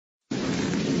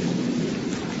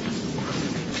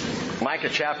Micah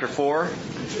chapter 4.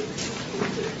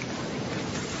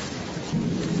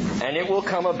 And it will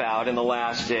come about in the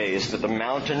last days that the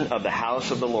mountain of the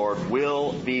house of the Lord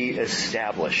will be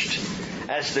established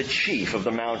as the chief of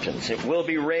the mountains. It will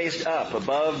be raised up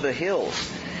above the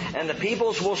hills, and the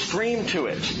peoples will stream to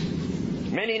it.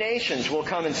 Many nations will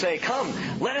come and say, "Come,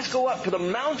 let us go up to the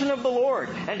mountain of the Lord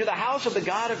and to the house of the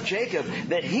God of Jacob,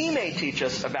 that He may teach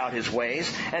us about His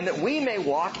ways, and that we may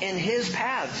walk in His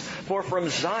paths. For from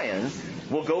Zion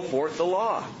will go forth the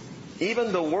law,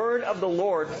 even the word of the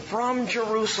Lord from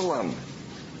Jerusalem.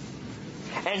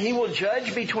 And He will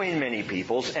judge between many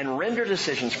peoples and render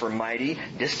decisions for mighty,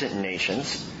 distant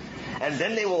nations. And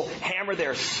then they will hammer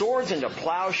their swords into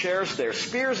plowshares, their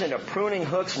spears into pruning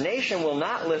hooks. Nation will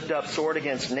not lift up sword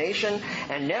against nation,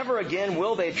 and never again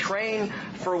will they train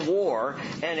for war."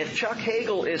 And if Chuck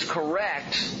Hagel is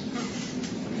correct,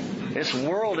 this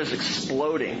world is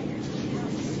exploding.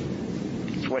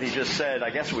 That's what he just said.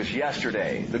 I guess it was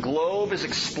yesterday. The globe is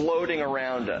exploding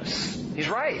around us. He's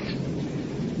right.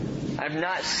 I've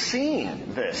not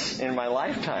seen this in my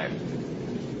lifetime.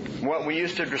 What we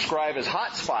used to describe as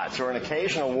hot spots or an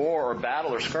occasional war or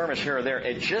battle or skirmish here or there,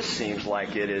 it just seems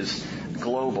like it is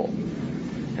global.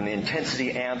 And the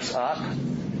intensity amps up.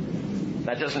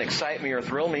 That doesn't excite me or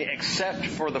thrill me, except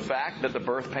for the fact that the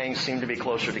birth pangs seem to be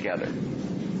closer together.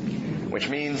 Which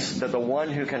means that the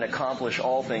one who can accomplish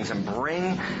all things and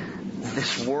bring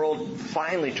this world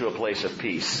finally to a place of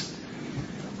peace,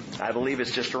 I believe it's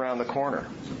just around the corner.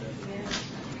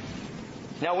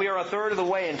 Now we are a third of the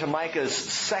way into Micah's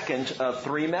second of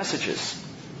three messages.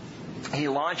 He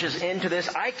launches into this.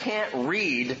 I can't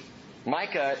read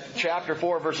Micah chapter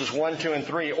 4 verses 1, 2, and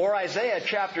 3 or Isaiah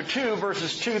chapter 2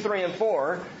 verses 2, 3, and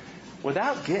 4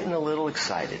 without getting a little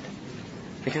excited.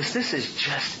 Because this is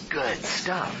just good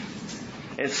stuff.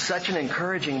 It's such an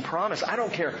encouraging promise. I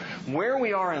don't care where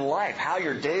we are in life, how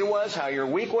your day was, how your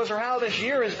week was, or how this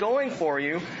year is going for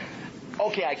you.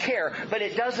 Okay, I care, but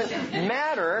it doesn't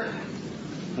matter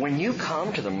when you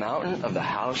come to the mountain of the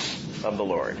house of the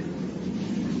Lord.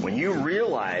 When you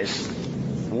realize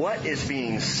what is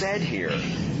being said here,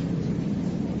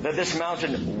 that this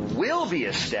mountain will be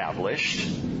established,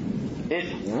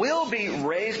 it will be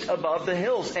raised above the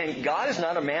hills, and God is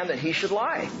not a man that He should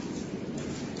lie.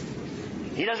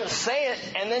 He doesn't say it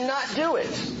and then not do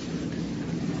it.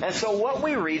 And so what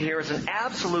we read here is an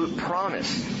absolute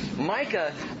promise.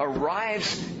 Micah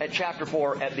arrives at chapter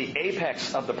 4 at the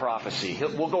apex of the prophecy.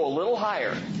 We'll go a little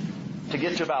higher to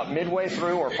get to about midway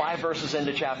through or 5 verses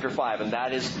into chapter 5, and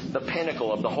that is the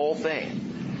pinnacle of the whole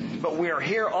thing. But we are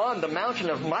here on the mountain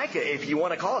of Micah, if you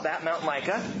want to call it that, Mount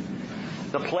Micah,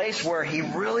 the place where he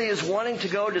really is wanting to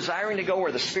go, desiring to go,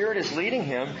 where the Spirit is leading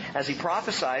him as he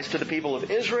prophesies to the people of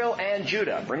Israel and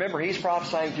Judah. Remember, he's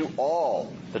prophesying to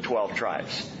all the 12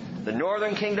 tribes, the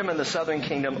northern kingdom and the southern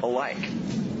kingdom alike.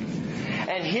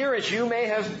 And here, as you may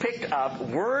have picked up,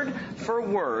 word for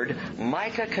word,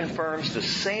 Micah confirms the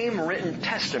same written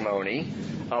testimony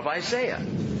of Isaiah,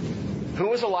 who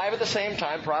was alive at the same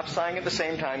time, prophesying at the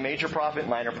same time, major prophet,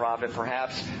 minor prophet,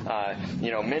 perhaps,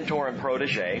 mentor and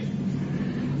protege.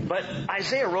 But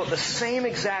Isaiah wrote the same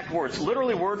exact words,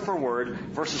 literally word for word.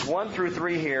 Verses 1 through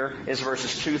 3 here is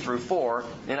verses 2 through 4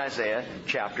 in Isaiah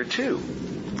chapter 2.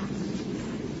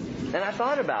 And I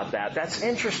thought about that. That's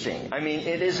interesting. I mean,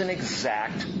 it is an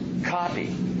exact copy,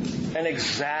 an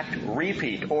exact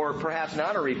repeat, or perhaps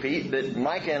not a repeat, that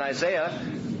Micah and Isaiah,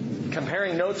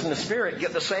 comparing notes in the Spirit,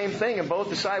 get the same thing and both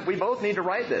decide we both need to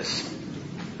write this.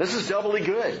 This is doubly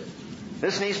good.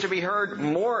 This needs to be heard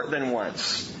more than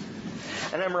once.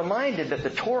 And I'm reminded that the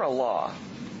Torah law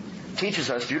teaches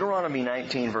us, Deuteronomy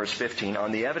 19 verse 15,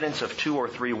 on the evidence of 2 or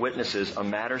 3 witnesses, a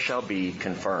matter shall be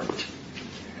confirmed.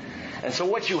 And so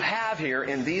what you have here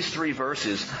in these 3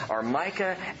 verses are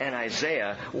Micah and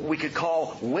Isaiah, what we could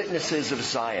call witnesses of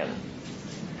Zion.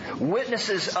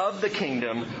 Witnesses of the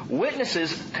kingdom,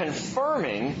 witnesses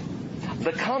confirming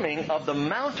the coming of the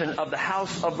mountain of the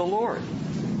house of the Lord.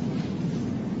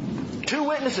 2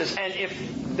 witnesses, and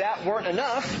if that weren't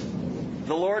enough,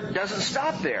 the Lord doesn't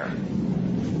stop there.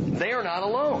 They are not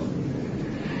alone.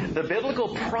 The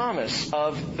biblical promise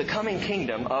of the coming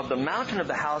kingdom, of the mountain of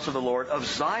the house of the Lord, of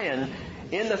Zion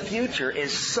in the future,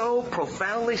 is so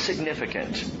profoundly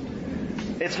significant.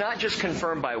 It's not just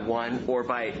confirmed by 1 or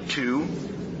by 2,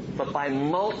 but by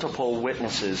multiple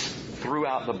witnesses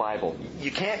throughout the Bible.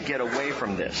 You can't get away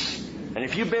from this. And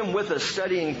if you've been with us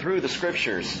studying through the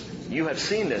Scriptures, you have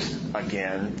seen this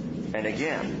again and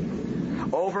again.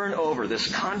 Over and over,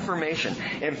 this confirmation.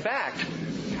 In fact,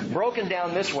 broken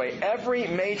down this way, every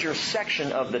major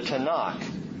section of the Tanakh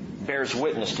bears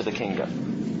witness to the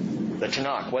kingdom. The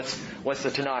Tanakh. What's the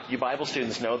Tanakh? You Bible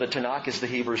students know the Tanakh is the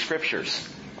Hebrew Scriptures.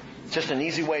 It's just an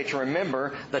easy way to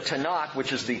remember the Tanakh,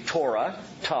 which is the Torah,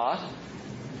 Ta,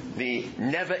 the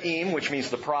Nevi'im, which means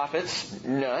the prophets,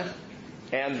 Na,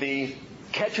 and the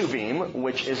Ketuvim,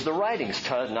 which is the writings,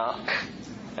 Tanakh.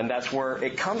 And that's where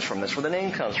it comes from. That's where the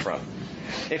name comes from.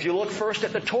 If you look first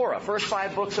at the Torah, first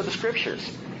 5 books of the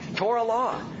Scriptures, Torah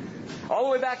law, all the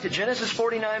way back to Genesis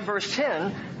 49, verse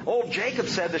 10, old Jacob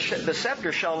said, the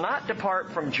scepter shall not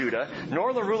depart from Judah,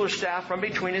 nor the ruler's staff from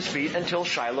between his feet until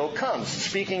Shiloh comes.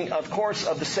 Speaking, of course,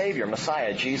 of the Savior,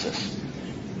 Messiah, Jesus.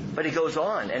 But he goes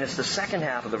on, and it's the second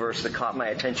half of the verse that caught my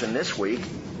attention this week.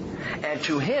 And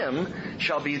to him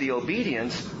shall be the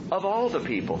obedience of all the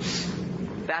peoples.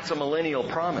 That's a millennial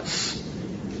promise.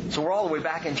 So we're all the way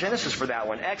back in Genesis for that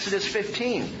one. Exodus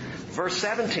 15, verse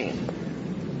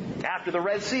 17. After the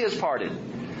Red Sea is parted,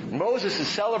 Moses is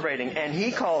celebrating, and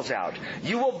he calls out,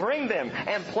 "You will bring them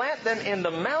and plant them in the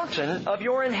mountain of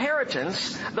your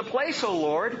inheritance, the place, O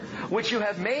Lord, which you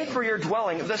have made for your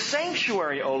dwelling, the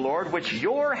sanctuary, O Lord, which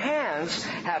your hands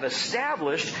have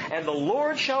established, and the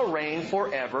Lord shall reign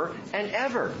forever and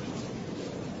ever."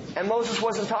 And Moses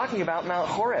wasn't talking about Mount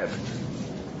Horeb,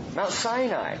 Mount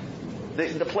Sinai,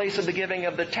 the place of the giving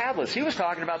of the tablets. He was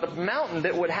talking about the mountain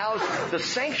that would house the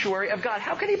sanctuary of God.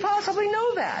 How could he possibly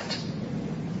know that?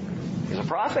 He's a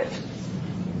prophet.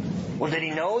 Well, did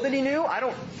he know that he knew? I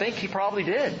don't think he probably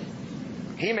did.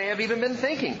 He may have even been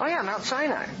thinking, oh yeah, Mount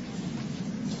Sinai.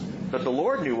 But the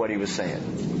Lord knew what he was saying.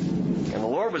 And the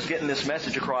Lord was getting this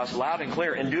message across loud and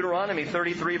clear. In Deuteronomy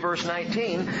 33, verse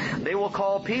 19, they will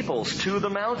call peoples to the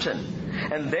mountain.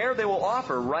 And there they will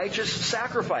offer righteous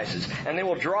sacrifices. And they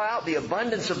will draw out the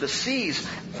abundance of the seas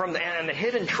and the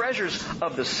hidden treasures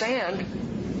of the sand.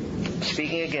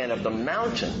 Speaking again of the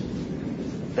mountain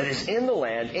that is in the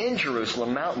land, in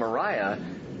Jerusalem, Mount Moriah,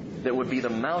 that would be the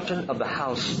mountain of the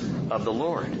house of the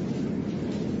Lord.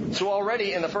 So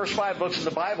already in the first 5 books of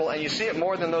the Bible, and you see it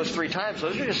more than those 3 times,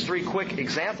 those are just 3 quick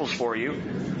examples for you.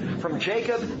 From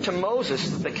Jacob to Moses,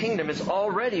 the kingdom is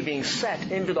already being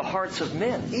set into the hearts of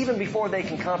men, even before they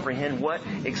can comprehend what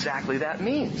exactly that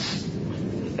means.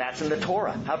 That's in the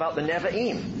Torah. How about the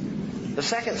Nevi'im? The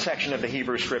second section of the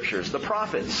Hebrew Scriptures, the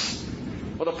prophets.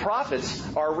 Well, the prophets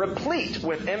are replete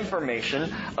with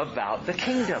information about the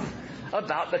kingdom,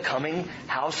 about the coming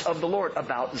house of the Lord,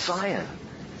 about Zion.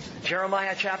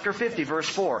 Jeremiah chapter 50, verse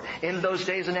 4. In those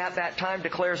days and at that time,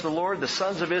 declares the Lord, the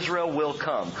sons of Israel will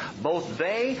come, both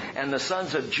they and the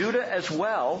sons of Judah as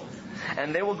well,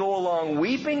 and they will go along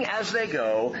weeping as they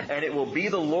go, and it will be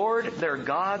the Lord their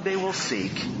God they will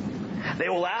seek. They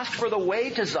will ask for the way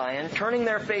to Zion, turning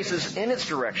their faces in its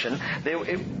direction.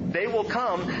 They will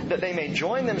come that they may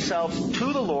join themselves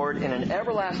to the Lord in an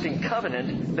everlasting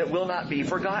covenant that will not be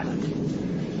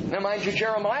forgotten. Now, mind you,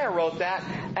 Jeremiah wrote that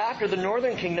after the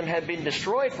northern kingdom had been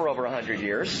destroyed for over 100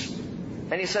 years.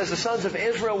 And he says the sons of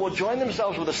Israel will join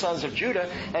themselves with the sons of Judah,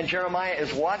 and Jeremiah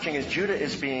is watching as Judah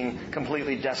is being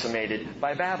completely decimated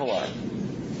by Babylon.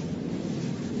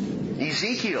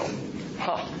 Ezekiel.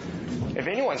 If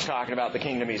anyone's talking about the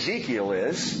kingdom, Ezekiel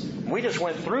is. We just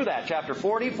went through that. Chapter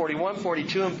 40, 41,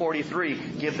 42, and 43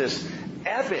 give this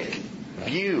epic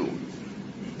view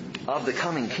of the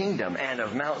coming kingdom and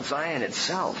of Mount Zion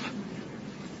itself.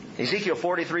 Ezekiel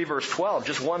 43, verse 12,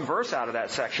 just one verse out of that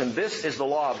section. This is the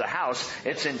law of the house.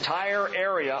 Its entire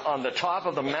area on the top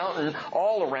of the mountain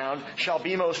all around shall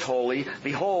be most holy.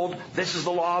 Behold, this is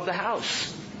the law of the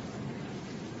house.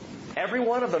 Every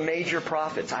one of the major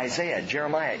prophets, Isaiah,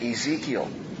 Jeremiah, Ezekiel,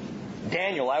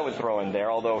 Daniel I would throw in there,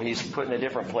 although he's put in a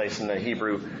different place in the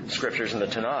Hebrew Scriptures in the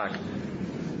Tanakh.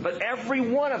 But every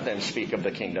one of them speak of the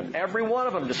kingdom. Every one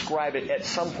of them describe it at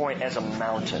some point as a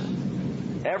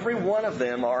mountain. Every one of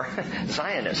them are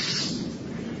Zionists.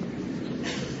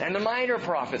 And the minor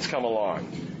prophets come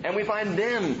along. And we find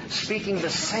them speaking the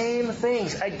same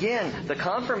things. Again, the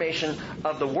confirmation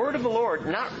of the word of the Lord,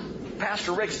 not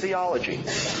Pastor Rick's theology,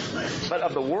 but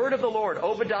of the word of the Lord.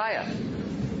 Obadiah,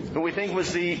 who we think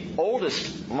was the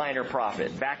oldest minor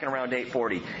prophet, back in around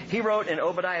 840. He wrote in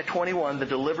Obadiah 21, the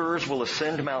deliverers will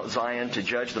ascend Mount Zion to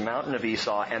judge the mountain of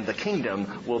Esau, and the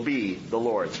kingdom will be the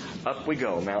Lord's. Up we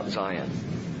go, Mount Zion.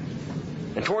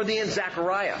 And toward the end,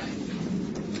 Zechariah,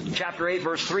 chapter 8,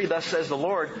 verse 3, thus says the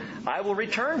Lord, I will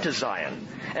return to Zion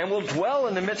and will dwell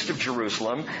in the midst of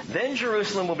Jerusalem. Then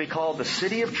Jerusalem will be called the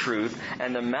city of truth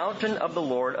and the mountain of the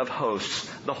Lord of hosts,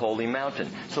 the holy mountain.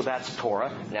 So that's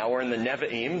Torah. Now we're in the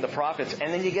Nevi'im, the prophets.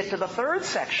 And then you get to the third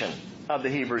section of the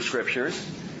Hebrew Scriptures.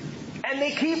 And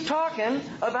they keep talking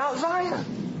about Zion.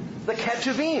 The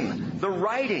Ketuvim, the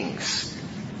writings.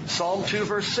 Psalm 2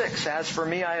 verse 6, as for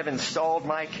me, I have installed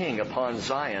my king upon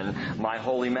Zion, my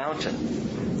holy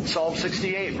mountain. Psalm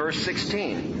 68 verse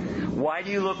 16, why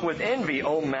do you look with envy,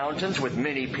 O mountains with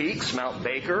many peaks, Mount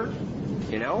Baker?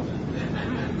 You know?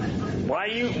 Why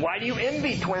do you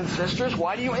envy, twin sisters?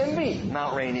 Why do you envy,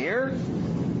 Mount Rainier?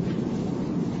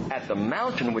 At the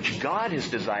mountain which God has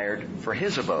desired for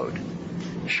His abode.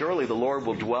 Surely the Lord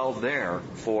will dwell there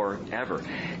forever.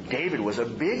 David was a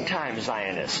big-time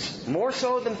Zionist, more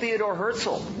so than Theodore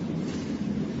Herzl.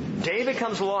 David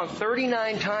comes along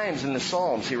 39 times in the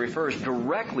Psalms. He refers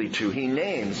directly to, he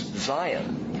names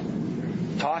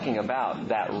Zion, talking about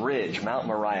that ridge, Mount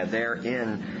Moriah, there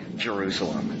in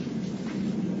Jerusalem.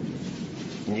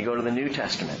 And you go to the New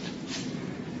Testament,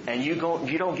 and you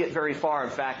don't get very far. In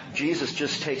fact, Jesus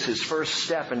just takes His first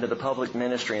step into the public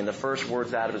ministry, and the first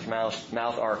words out of His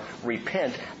mouth are,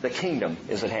 repent, the kingdom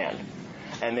is at hand.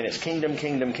 And then it's kingdom,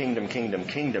 kingdom, kingdom, kingdom,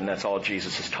 kingdom. That's all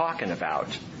Jesus is talking about.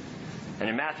 And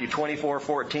in Matthew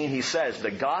 24:14, He says, the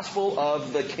gospel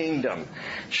of the kingdom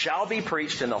shall be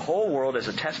preached in the whole world as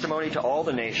a testimony to all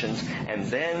the nations, and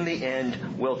then the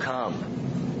end will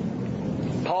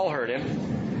come. Paul heard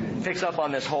Him. Picks up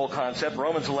on this whole concept.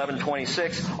 Romans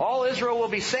 11:26. All Israel will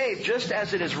be saved, just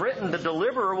as it is written, the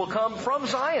deliverer will come from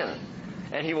Zion,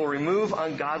 and He will remove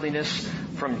ungodliness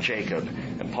from Jacob.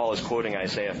 And Paul is quoting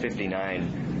Isaiah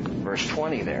 59 verse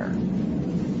 20 there.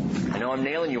 I know I'm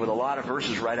nailing you with a lot of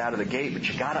verses right out of the gate, but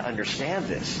you got to understand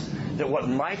this, that what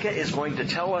Micah is going to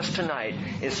tell us tonight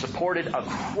is supported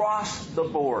across the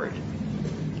board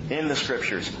in the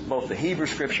Scriptures, both the Hebrew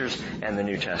Scriptures and the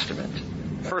New Testament.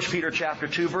 1 Peter chapter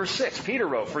 2 verse 6, Peter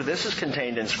wrote, for this is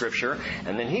contained in Scripture,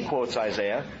 and then he quotes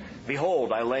Isaiah,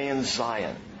 behold, I lay in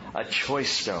Zion a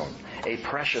choice stone, a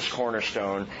precious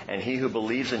cornerstone, and he who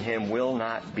believes in Him will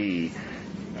not be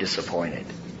disappointed.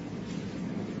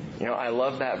 You know, I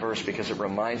love that verse because it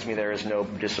reminds me there is no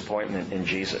disappointment in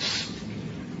Jesus.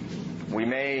 We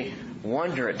may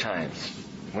wonder at times.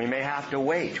 We may have to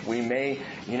wait. We may,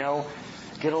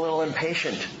 get a little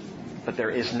impatient. But there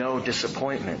is no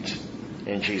disappointment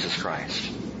in Jesus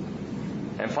Christ.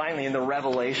 And finally, in the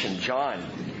Revelation, John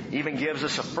even gives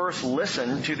us a first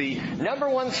listen to the number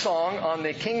one song on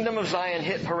the Kingdom of Zion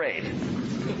hit parade.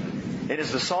 It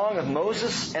is the song of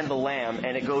Moses and the Lamb,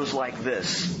 and it goes like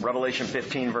this. Revelation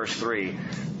 15 verse 3.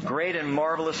 Great and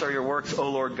marvelous are your works, O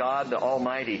Lord God, the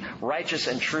Almighty. Righteous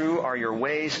and true are your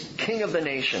ways, King of the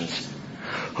nations.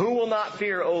 Who will not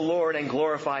fear, O Lord, and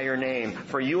glorify your name?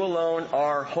 For you alone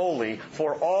are holy,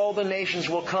 for all the nations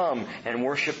will come and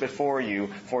worship before you,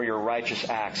 for your righteous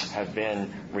acts have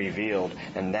been revealed.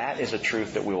 And that is a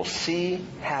truth that we will see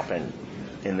happen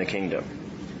in the kingdom.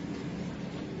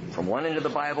 From one end of the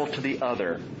Bible to the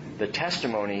other, the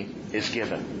testimony is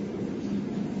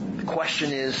given. The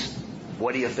question is,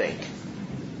 what do you think?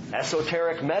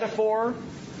 Esoteric metaphor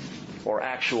or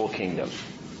actual kingdom?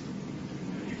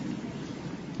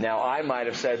 Now, I might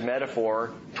have said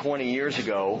metaphor 20 years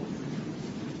ago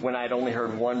when I'd only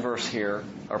heard one verse here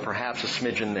or perhaps a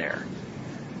smidgen there.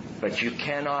 But you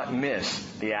cannot miss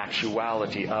the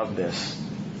actuality of this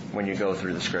when you go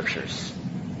through the Scriptures.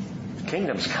 The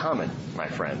kingdom's coming, my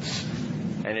friends.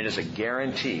 And it is a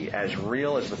guarantee, as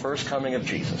real as the first coming of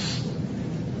Jesus,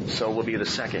 so will be the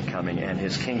second coming and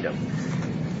His kingdom.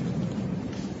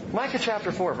 Micah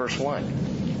chapter 4, verse 1.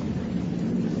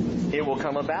 It will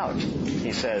come about,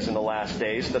 he says, in the last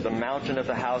days, that the mountain of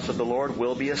the house of the Lord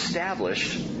will be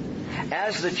established.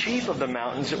 As the chief of the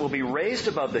mountains, it will be raised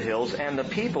above the hills, and the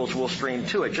peoples will stream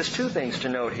to it. Just two things to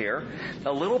note here.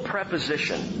 A little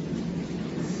preposition.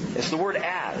 It's the word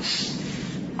as.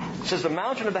 It says the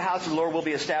mountain of the house of the Lord will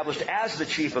be established as the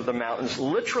chief of the mountains.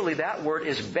 Literally, that word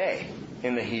is be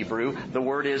in the Hebrew. The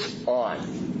word is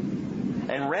on.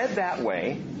 And read that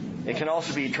way, it can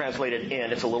also be translated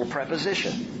in. It's a little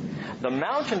preposition. The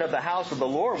mountain of the house of the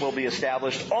Lord will be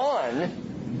established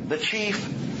on the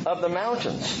chief of the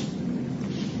mountains.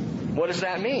 What does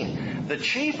that mean? The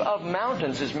chief of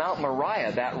mountains is Mount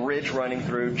Moriah, that ridge running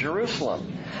through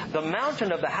Jerusalem. The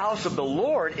mountain of the house of the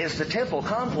Lord is the temple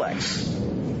complex,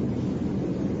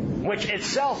 which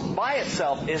by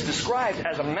itself is described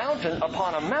as a mountain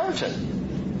upon a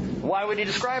mountain. Why would he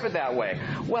describe it that way?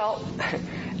 Well,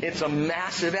 it's a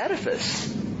massive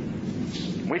edifice.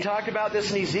 We talked about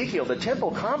this in Ezekiel. The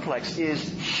temple complex is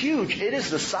huge. It is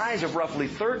the size of roughly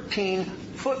 13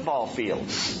 football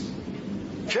fields.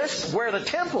 Just where the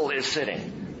temple is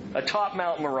sitting, atop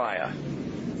Mount Moriah.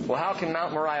 Well, how can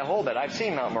Mount Moriah hold that? I've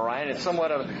seen Mount Moriah, and it's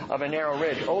somewhat of a narrow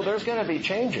ridge. Oh, there's going to be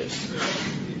changes.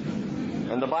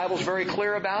 And the Bible's very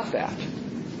clear about that.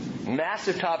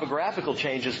 massive topographical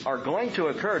changes are going to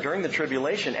occur during the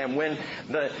tribulation. And when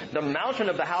the mountain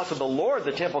of the house of the Lord,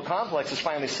 the temple complex, is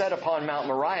finally set upon Mount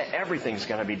Moriah, everything's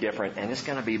going to be different, and it's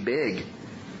going to be big.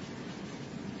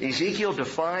 Ezekiel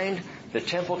defined the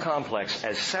temple complex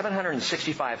as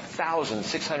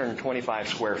 765,625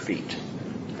 square feet.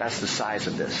 That's the size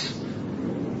of this.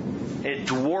 It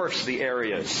dwarfs the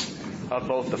areas of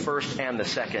both the first and the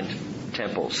second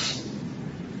temples.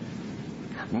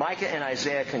 Micah and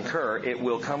Isaiah concur it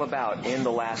will come about in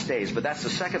the last days. But that's the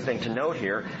second thing to note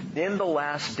here. In the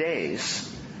last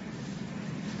days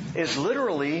is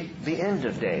literally the end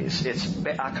of days. It's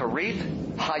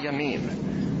Be'akarit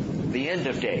Hayamim, the end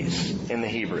of days in the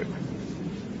Hebrew.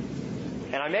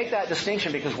 And I make that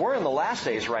distinction because we're in the last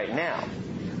days right now.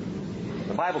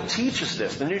 The Bible teaches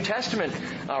this. The New Testament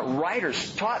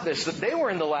writers taught this, that they were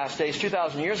in the last days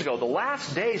 2,000 years ago. The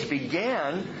last days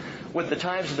began with the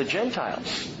times of the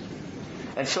Gentiles.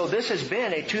 And so this has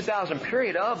been a 2,000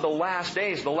 period of the last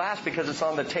days. The last because it's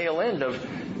on the tail end of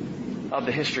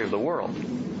the history of the world.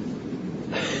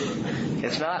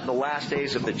 It's not the last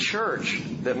days of the church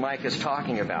that Micah is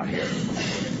talking about here.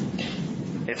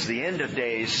 It's the end of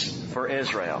days for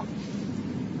Israel.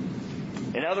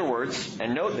 In other words,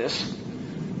 and note this,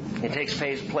 it takes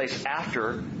place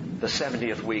after the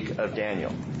 70th week of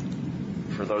Daniel.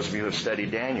 For those of you who have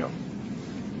studied Daniel.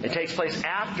 It takes place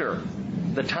after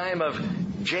the time of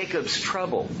Jacob's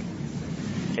trouble.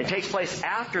 It takes place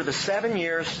after the 7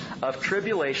 years of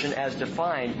tribulation as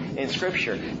defined in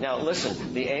Scripture. Now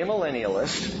listen, the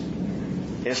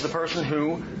amillennialist is the person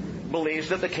who believes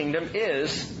that the kingdom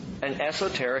is an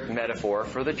esoteric metaphor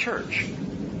for the church.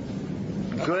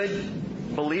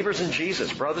 Good believers in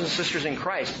Jesus, brothers and sisters in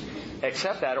Christ,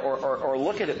 accept that or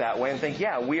look at it that way and think,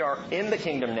 yeah, we are in the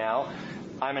kingdom now.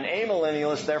 I'm an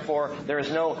amillennialist, therefore there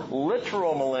is no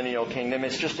literal millennial kingdom.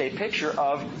 It's just a picture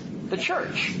of the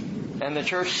church. And the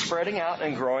church spreading out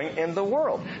and growing in the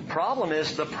world. Problem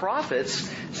is, the prophets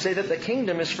say that the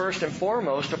kingdom is first and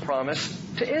foremost a promise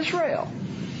to Israel.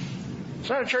 It's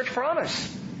not a church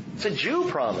promise. It's a Jew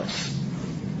promise.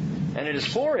 And it is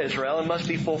for Israel and must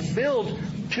be fulfilled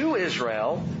to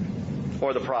Israel,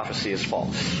 or the prophecy is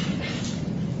false.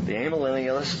 The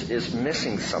amillennialist is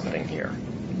missing something here.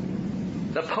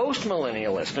 The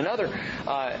postmillennialist, another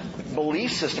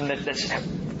belief system that's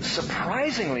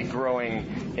surprisingly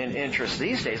growing in interest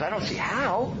these days. I don't see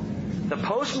how. The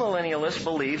postmillennialist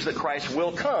believes that Christ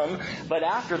will come, but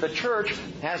after the church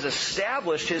has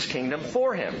established His kingdom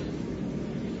for Him.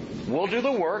 We'll do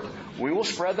the work. We will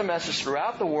spread the message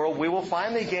throughout the world. We will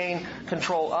finally gain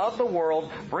control of the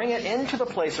world, bring it into the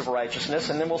place of righteousness,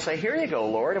 and then we'll say, here you go,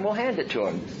 Lord, and we'll hand it to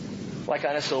Him, like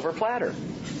on a silver platter.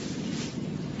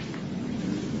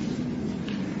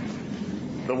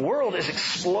 The world is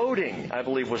exploding, I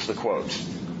believe was the quote.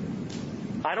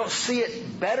 I don't see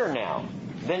it better now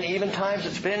than even times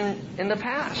it's been in the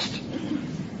past.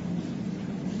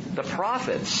 The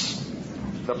prophets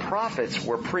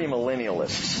were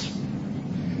premillennialists.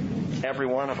 Every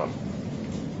one of them.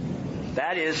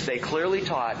 That is, they clearly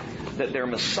taught that their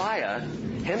Messiah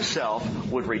Himself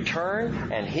would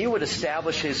return and He would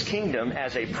establish His kingdom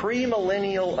as a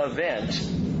premillennial event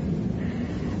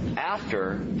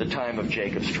after the time of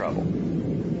Jacob's trouble.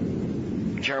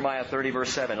 Jeremiah 30 verse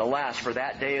 7, Alas, for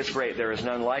that day is great, there is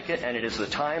none like it, and it is the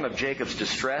time of Jacob's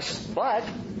distress, but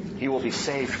he will be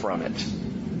saved from it.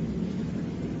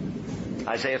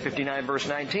 Isaiah 59 verse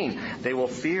 19, They will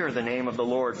fear the name of the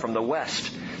Lord from the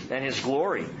west, and His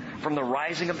glory from the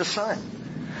rising of the sun.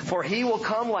 For He will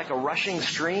come like a rushing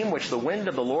stream which the wind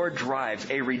of the Lord drives.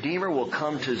 A Redeemer will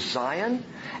come to Zion,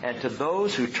 and to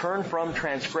those who turn from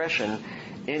transgression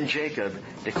in Jacob,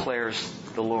 declares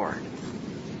the Lord.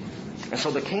 And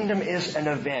so the kingdom is an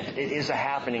event. It is a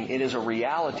happening. It is a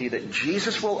reality that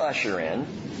Jesus will usher in,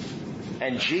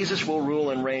 and Jesus will rule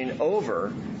and reign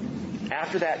over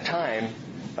after that time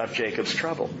of Jacob's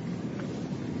trouble.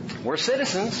 We're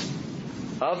citizens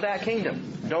of that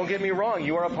kingdom. Don't get me wrong,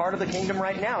 you are a part of the kingdom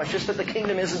right now. It's just that the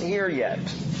kingdom isn't here yet.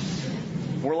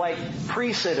 We're like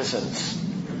pre-citizens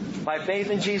by faith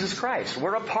in Jesus Christ.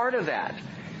 We're a part of that.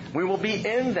 We will be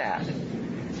in that.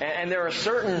 And there are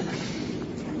certain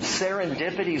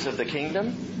serendipities of the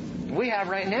kingdom we have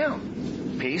right now.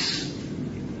 Peace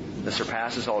that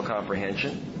surpasses all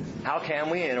comprehension. How can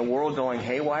we, in a world going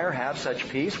haywire, have such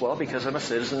peace? Well, because I'm a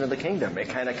citizen of the kingdom. It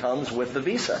kind of comes with the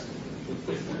visa.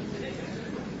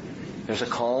 There's a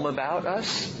calm about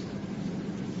us.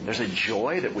 There's a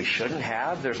joy that we shouldn't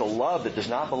have. There's a love that does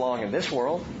not belong in this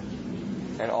world.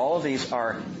 And all of these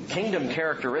are kingdom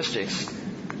characteristics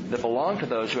that belong to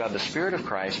those who have the Spirit of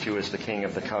Christ, who is the King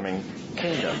of the coming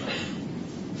kingdom.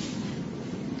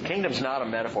 Kingdom's not a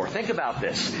metaphor. Think about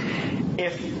this.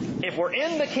 If we're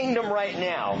in the kingdom right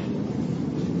now,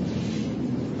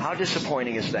 how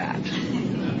disappointing is that?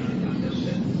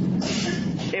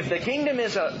 If the kingdom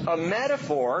is a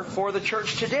metaphor for the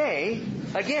church today,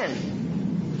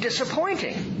 again,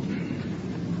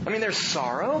 disappointing. I mean, there's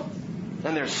sorrow,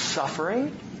 and there's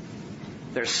suffering,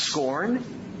 there's scorn.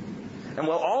 And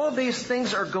while all of these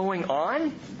things are going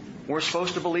on, we're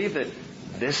supposed to believe that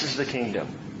this is the kingdom.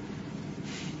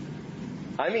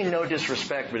 I mean no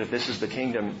disrespect, but if this is the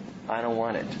kingdom, I don't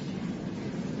want it.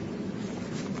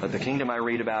 But the kingdom I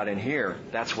read about in here,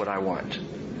 that's what I want.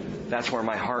 That's where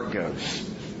my heart goes.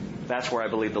 That's where I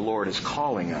believe the Lord is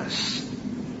calling us.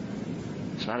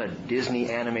 It's not a Disney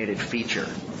animated feature.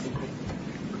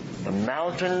 The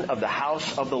mountain of the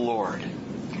house of the Lord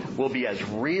will be as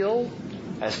real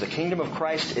as the kingdom of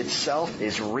Christ itself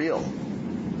is real.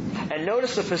 And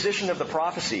notice the position of the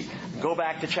prophecy. Go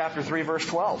back to chapter 3, verse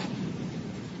 12.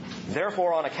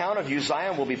 Therefore, on account of you,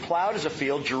 Zion will be plowed as a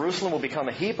field, Jerusalem will become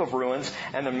a heap of ruins,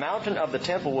 and the mountain of the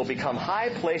temple will become high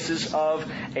places of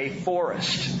a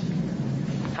forest.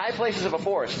 High places of a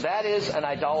forest. That is an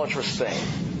idolatrous thing.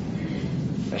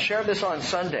 I shared this on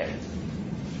Sunday.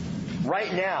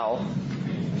 Right now,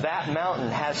 that mountain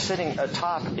has sitting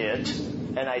atop it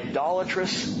an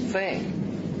idolatrous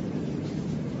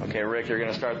thing. Okay, Rick, you're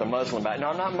going to start the Muslim bashing.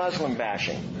 No, I'm not Muslim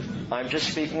bashing. I'm just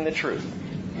speaking the truth.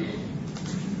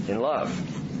 In love.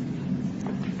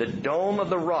 The dome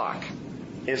of the rock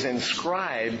is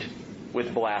inscribed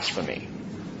with blasphemy.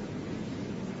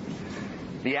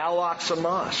 The Al-Aqsa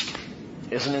Mosque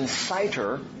is an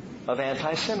inciter of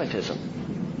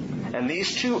anti-Semitism. And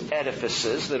these two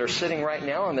edifices that are sitting right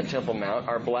now on the Temple Mount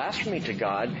are blasphemy to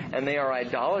God, and they are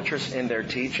idolatrous in their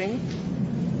teaching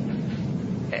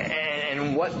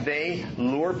and what they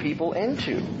lure people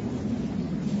into.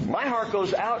 My heart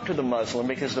goes out to the Muslim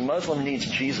because the Muslim needs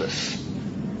Jesus.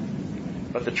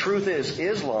 But the truth is,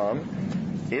 Islam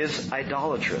is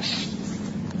idolatrous.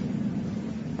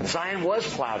 And Zion was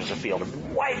plowed as a field,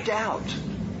 wiped out.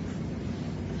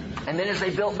 And then as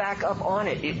they built back up on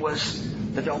it, it was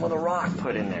the Dome of the Rock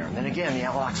put in there. And then again, the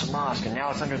Al-Aqsa Mosque. And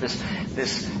now it's under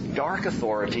this dark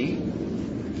authority.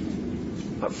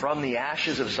 But from the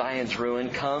ashes of Zion's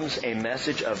ruin comes a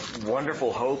message of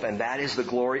wonderful hope, and that is the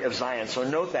glory of Zion. So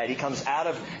note that. He comes out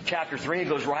of chapter 3 and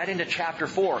goes right into chapter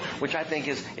 4, which I think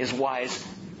is wise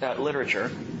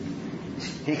literature.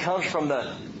 He comes from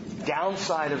the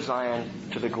downside of Zion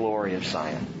to the glory of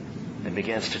Zion and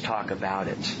begins to talk about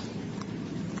it.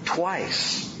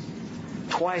 Twice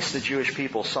the Jewish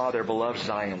people saw their beloved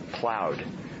Zion plowed.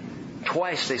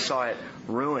 Twice they saw it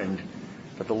ruined.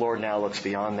 But the Lord now looks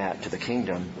beyond that to the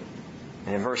kingdom.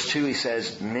 And in verse 2 He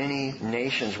says, many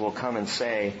nations will come and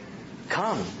say,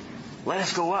 come, let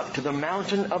us go up to the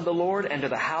mountain of the Lord and to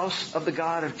the house of the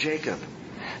God of Jacob,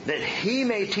 that He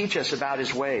may teach us about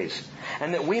His ways,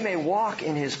 and that we may walk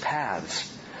in His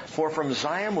paths. For from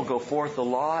Zion will go forth the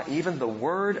law, even the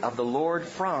word of the Lord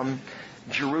from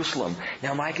Jerusalem.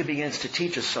 Now Micah begins to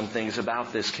teach us some things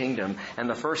about this kingdom, and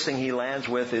the first thing he lands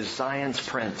with is Zion's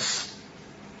prince.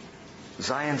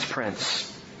 Zion's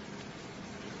prince.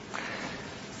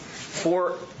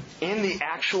 For in the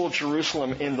actual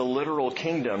Jerusalem, in the literal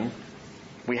kingdom,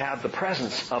 we have the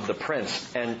presence of the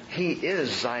prince, and He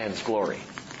is Zion's glory.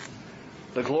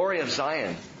 The glory of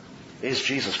Zion is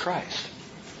Jesus Christ.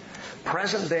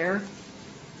 Present there,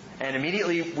 and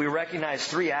immediately we recognize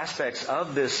three aspects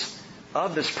of this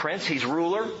prince. He's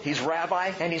ruler, He's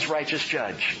rabbi, and He's righteous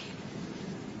judge.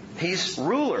 He's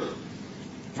ruler.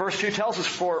 Verse 2 tells us,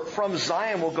 for from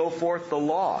Zion will go forth the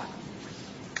law.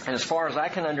 And as far as I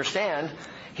can understand,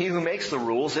 He who makes the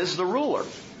rules is the ruler.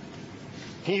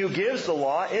 He who gives the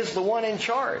law is the one in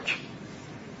charge.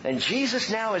 And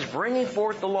Jesus now is bringing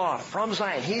forth the law from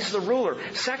Zion. He's the ruler.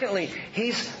 Secondly,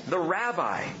 He's the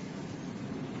rabbi.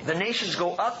 The nations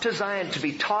go up to Zion to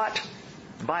be taught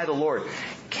by the Lord.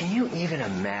 Can you even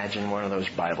imagine one of those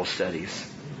Bible studies?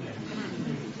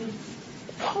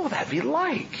 What would that be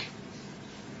like?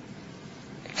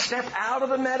 Step out of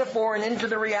the metaphor and into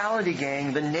the reality,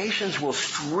 gang. The nations will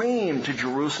stream to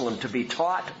Jerusalem to be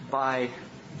taught by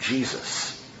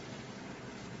Jesus.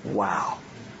 Wow.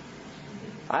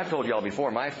 I've told y'all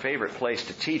before, my favorite place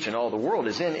to teach in all the world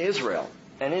is in Israel.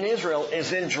 And in Israel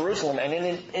is in Jerusalem.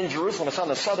 And in Jerusalem, it's on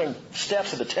the southern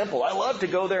steps of the temple. I love to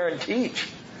go there and teach.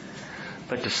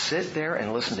 But to sit there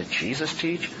and listen to Jesus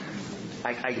teach,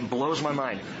 it blows my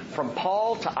mind. From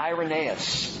Paul to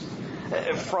Irenaeus,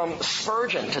 from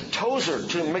Spurgeon to Tozer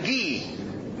to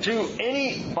McGee, to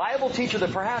any Bible teacher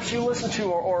that perhaps you listen to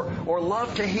or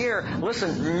love to hear,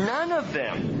 listen, none of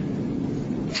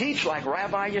them teach like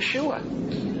Rabbi Yeshua.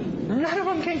 None of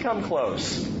them can come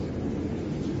close.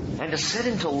 And to sit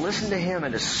and to listen to Him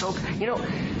and to soak. You know,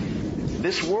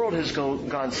 this world has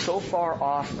gone so far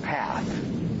off path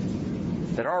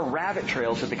that our rabbit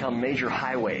trails have become major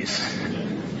highways.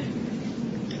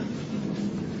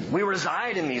 We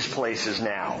reside in these places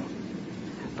now.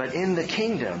 But in the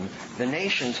kingdom, the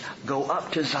nations go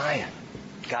up to Zion.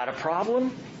 Got a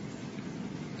problem?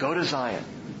 Go to Zion.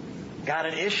 Got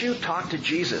an issue? Talk to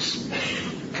Jesus.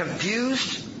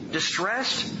 Confused?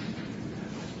 Distressed?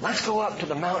 Let's go up to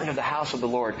the mountain of the house of the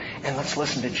Lord and let's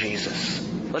listen to Jesus.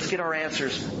 Let's get our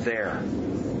answers there.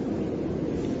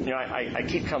 You know, I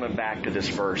keep coming back to this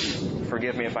verse.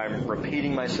 Forgive me if I'm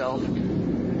repeating myself.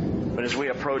 But as we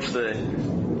approach the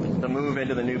move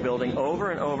into the new building,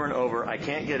 over and over and over, I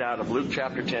can't get out of Luke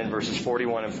chapter 10, verses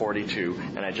 41 and 42.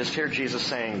 And I just hear Jesus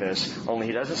saying this, only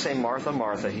He doesn't say, Martha,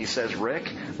 Martha. He says,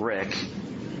 Rick,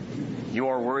 you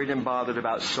are worried and bothered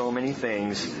about so many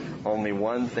things. Only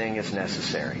one thing is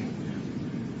necessary.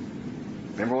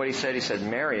 Remember what He said? He said,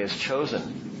 Mary has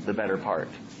chosen the better part.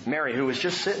 Mary, who was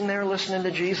just sitting there listening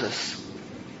to Jesus.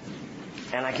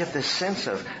 And I get this sense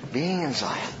of being in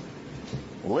Zion,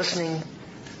 listening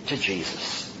to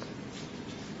Jesus.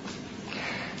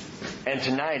 And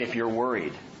tonight, if you're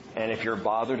worried and if you're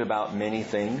bothered about many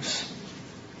things,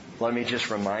 let me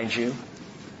just remind you,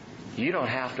 you don't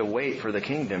have to wait for the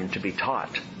kingdom to be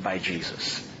taught by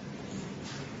Jesus.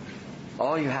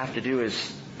 All you have to do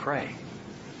is pray.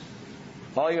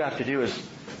 All you have to do is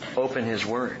open His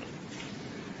Word.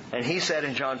 And He said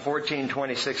in John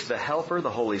 14:26, the Helper,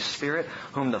 the Holy Spirit,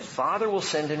 whom the Father will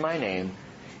send in my name,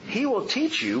 He will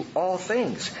teach you all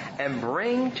things and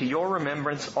bring to your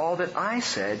remembrance all that I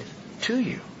said to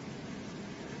you.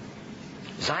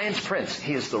 Zion's Prince,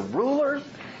 He is the ruler,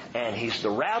 and He's the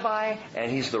rabbi,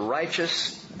 and He's the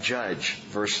righteous judge.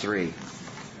 Verse 3.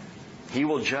 He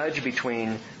will judge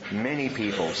between many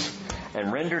peoples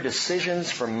and render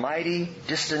decisions for mighty,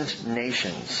 distant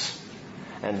nations.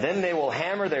 And then they will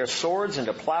hammer their swords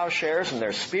into plowshares and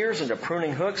their spears into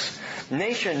pruning hooks.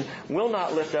 Nation will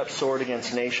not lift up sword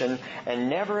against nation, and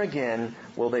never again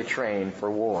will they train for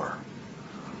war.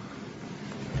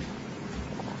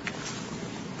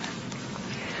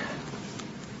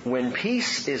 When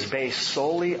peace is based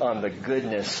solely on the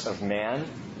goodness of man,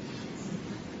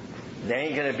 there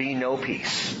ain't going to be no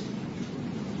peace.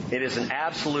 It is an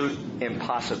absolute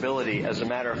impossibility. As a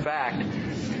matter of fact,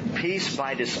 peace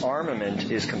by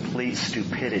disarmament is complete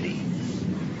stupidity.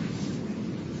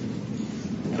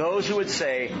 Those who would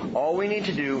say, all we need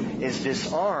to do is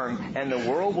disarm and the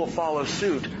world will follow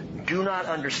suit, do not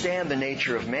understand the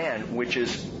nature of man, which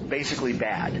is basically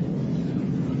bad.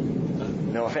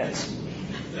 No offense.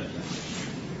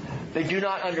 They do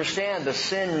not understand the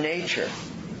sin nature.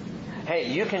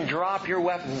 Hey, you can drop your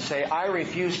weapons and say, I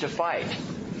refuse to fight.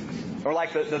 Or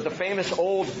like the famous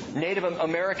old Native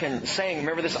American saying,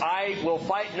 remember this, I will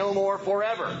fight no more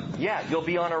forever. Yeah, you'll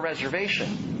be on a reservation.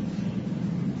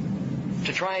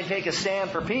 To try and take a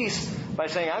stand for peace by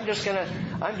saying, I'm just gonna,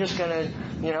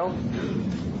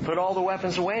 put all the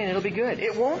weapons away and it'll be good.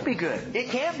 It won't be good. It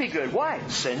can't be good. Why?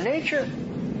 Sin nature.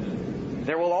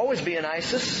 There will always be an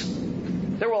ISIS.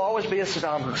 There will always be a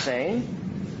Saddam Hussein.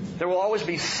 There will always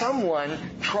be someone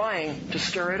trying to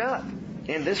stir it up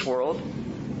in this world.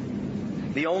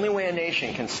 The only way a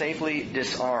nation can safely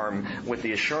disarm with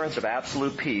the assurance of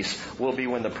absolute peace will be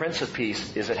when the Prince of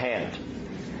Peace is at hand.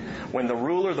 When the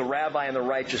ruler, the rabbi, and the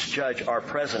righteous judge are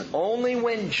present. Only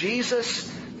when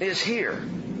Jesus is here.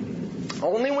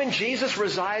 Only when Jesus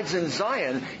resides in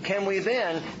Zion can we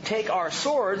then take our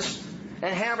swords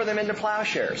and hammer them into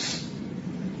plowshares.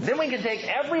 Then we can take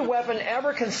every weapon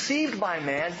ever conceived by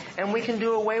man and we can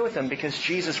do away with them because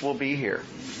Jesus will be here.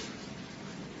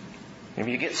 If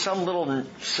you get some little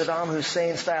Saddam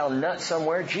Hussein style nut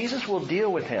somewhere, Jesus will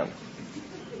deal with him.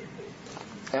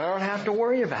 And I don't have to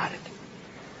worry about it.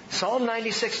 Psalm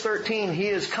 96:13, He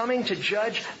is coming to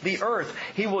judge the earth.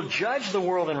 He will judge the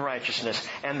world in righteousness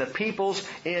and the peoples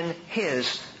in His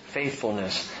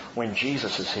faithfulness. When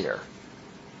Jesus is here,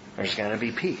 there's going to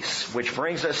be peace. Which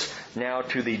brings us now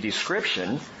to the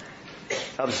description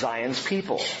of Zion's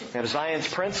people. We have Zion's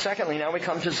prince. Secondly, now we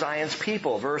come to Zion's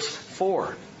people. Verse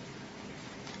 4.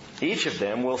 Each of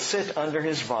them will sit under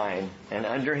his vine and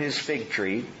under his fig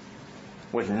tree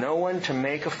with no one to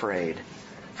make afraid,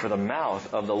 for the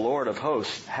mouth of the Lord of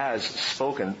hosts has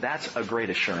spoken. That's a great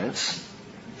assurance.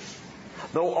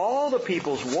 Though all the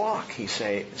peoples walk, he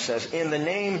says, in the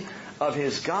name of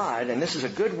his God, and this is a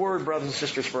good word, brothers and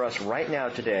sisters, for us right now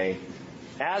today.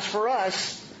 As for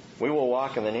us, we will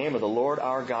walk in the name of the Lord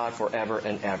our God forever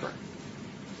and ever.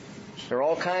 There are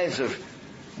all kinds of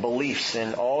beliefs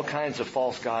in all kinds of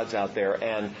false gods out there,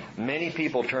 and many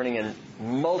people turning in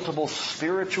multiple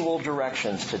spiritual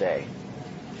directions today.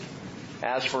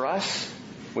 As for us,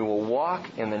 we will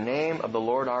walk in the name of the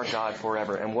Lord our God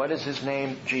forever. And what is His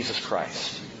name? Jesus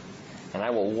Christ. And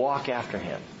I will walk after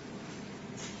Him.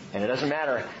 And it doesn't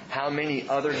matter how many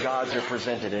other gods are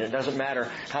presented, and it doesn't matter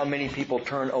how many people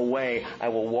turn away, I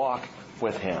will walk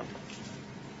with Him.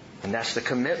 And that's the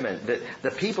commitment that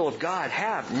the people of God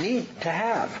need to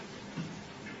have.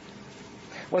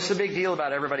 What's the big deal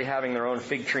about everybody having their own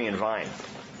fig tree and vine?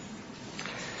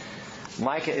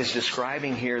 Micah is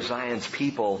describing here Zion's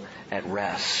people at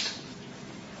rest.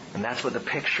 And that's what the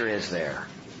picture is there.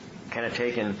 Kind of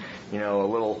taking, a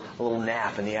little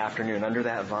nap in the afternoon under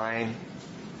that vine,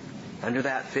 under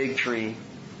that fig tree.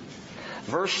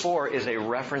 Verse 4 is a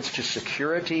reference to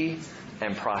security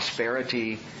and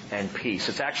prosperity and peace.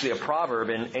 It's actually a proverb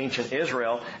in ancient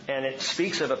Israel, and it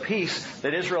speaks of a peace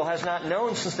that Israel has not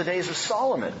known since the days of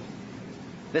Solomon.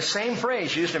 This same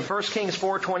phrase used in 1 Kings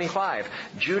 4:25.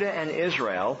 Judah and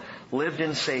Israel lived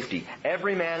in safety,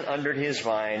 every man under his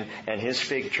vine and his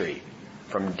fig tree,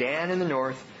 from Dan in the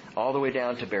north all the way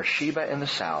down to Beersheba in the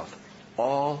south,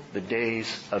 all the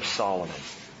days of Solomon.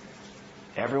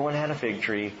 Everyone had a fig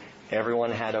tree,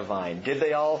 everyone had a vine. Did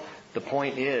they all? The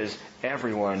point is,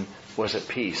 everyone was at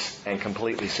peace and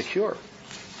completely secure.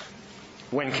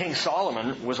 When King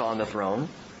Solomon was on the throne,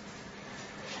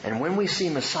 and when we see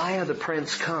Messiah the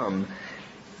Prince come,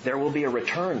 there will be a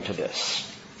return to this.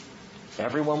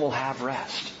 Everyone will have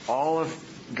rest. All of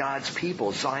God's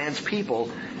people, Zion's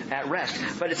people, at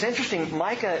rest. But it's interesting,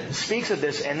 Micah speaks of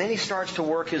this, and then he starts to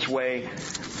work his way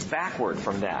backward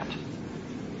from that.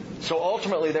 So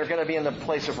ultimately, they're going to be in the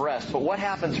place of rest. But what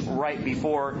happens right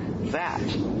before that?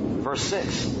 Verse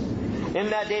 6. In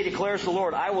that day declares the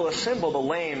Lord, I will assemble the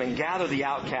lame and gather the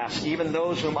outcasts, even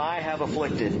those whom I have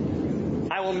afflicted.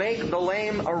 I will make the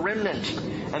lame a remnant,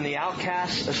 and the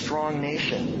outcasts a strong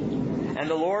nation. And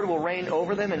the Lord will reign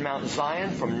over them in Mount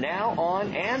Zion from now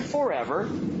on and forever.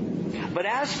 But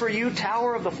as for you,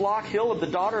 tower of the flock, hill of the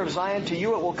daughter of Zion, to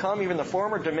you it will come, even the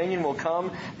former dominion will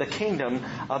come, the kingdom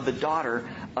of the daughter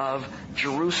of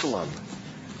Jerusalem.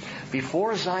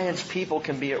 Before Zion's people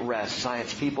can be at rest,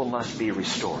 Zion's people must be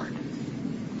restored.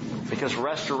 Because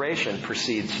restoration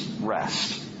precedes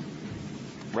rest.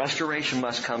 Restoration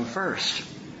must come first.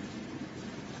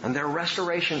 And their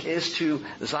restoration is to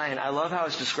Zion. I love how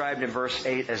it's described in verse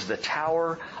 8 as the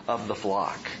tower of the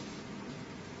flock.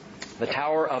 The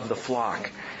tower of the flock.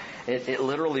 It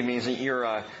literally means that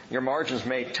your margins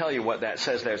may tell you what that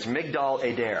says there. It's Migdal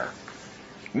Eder.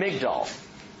 Migdal.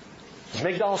 Does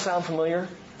Migdal sound familiar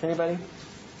to anybody?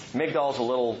 Migdal is a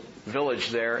little village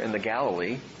there in the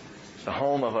Galilee. The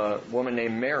home of a woman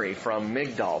named Mary from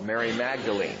Migdal. Mary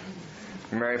Magdalene.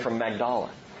 Mary from Magdala.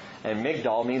 And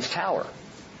Migdal means tower.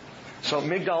 So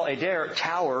Migdal Eder,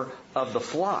 tower of the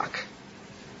flock.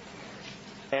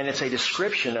 And it's a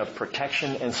description of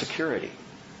protection and security.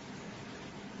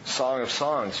 Song of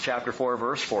Songs, chapter 4,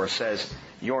 verse 4 says,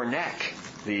 your neck,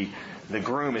 the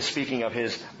groom is speaking of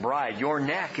his bride, your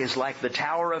neck is like the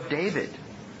Tower of David,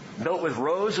 built with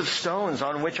rows of stones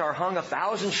on which are hung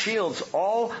 1,000 shields,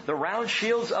 all the round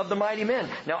shields of the mighty men.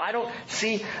 Now, I don't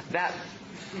see that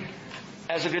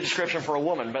as a good description for a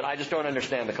woman, but I just don't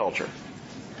understand the culture.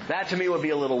 That to me would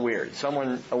be a little weird.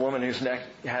 A woman whose neck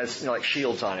has like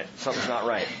shields on it. Something's not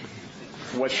right.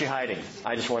 What's she hiding?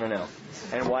 I just want to know.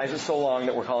 And why is it so long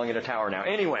that we're calling it a tower now?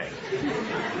 Anyway.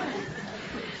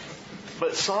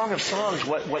 But Song of Songs,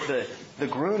 what the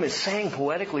groom is saying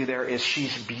poetically there is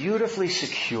she's beautifully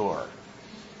secure.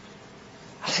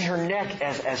 I see her neck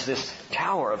as this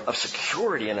tower of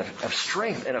security and of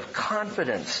strength and of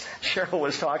confidence. Cheryl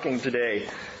was talking today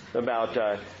about,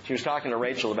 she was talking to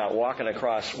Rachel about walking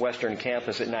across Western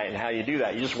Campus at night and how you do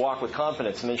that. You just walk with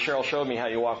confidence. And then Cheryl showed me how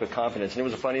you walk with confidence. And it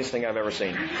was the funniest thing I've ever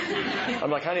seen.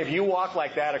 I'm like, honey, if you walk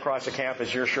like that across the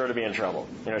campus, you're sure to be in trouble.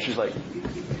 She's like...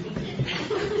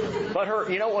 But her,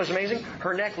 what was amazing?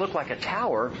 Her neck looked like a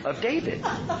tower of David.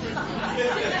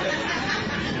 I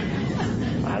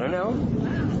don't know.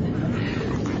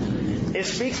 It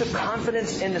speaks of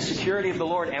confidence in the security of the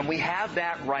Lord, and we have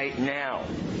that right now.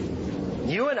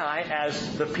 You and I,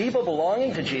 as the people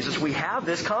belonging to Jesus, we have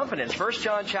this confidence. 1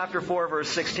 John chapter 4, verse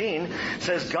 16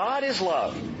 says, God is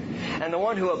love, and the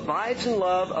one who abides in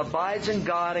love abides in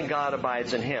God, and God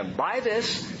abides in him. By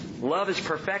this, love is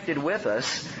perfected with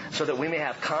us, so that we may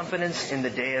have confidence in the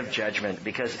day of judgment,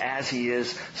 because as he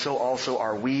is, so also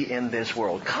are we in this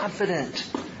world. Confident,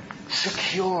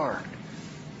 secure.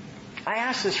 I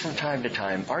ask this from time to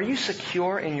time. Are you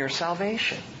secure in your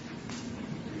salvation?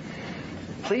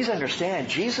 Please understand,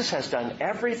 Jesus has done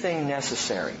everything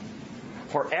necessary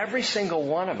for every single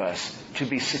one of us to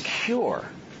be secure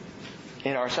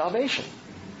in our salvation.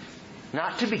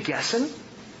 Not to be guessing,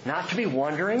 not to be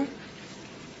wondering,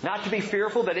 not to be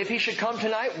fearful that if He should come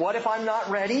tonight, what if I'm not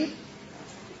ready?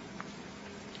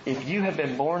 If you have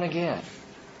been born again,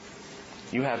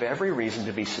 you have every reason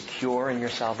to be secure in your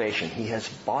salvation. He has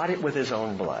bought it with His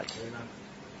own blood.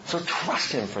 So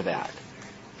trust Him for that.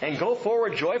 And go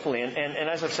forward joyfully. And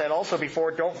as I've said also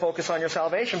before, don't focus on your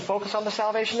salvation. Focus on the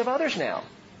salvation of others now.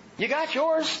 You got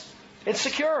yours. It's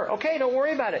secure. Okay, don't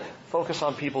worry about it. Focus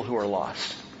on people who are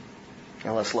lost.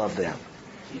 And let's love them.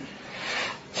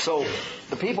 So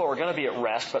the people are going to be at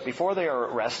rest, but before they are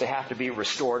at rest, they have to be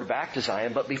restored back to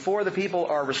Zion. But before the people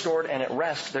are restored and at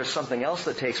rest, there's something else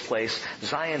that takes place.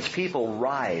 Zion's people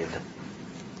writhe.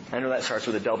 I know that starts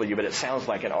with a W, but it sounds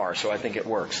like an R, so I think it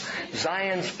works.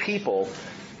 Zion's people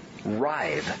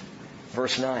writhe.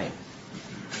 Verse 9.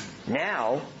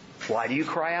 Now, why do you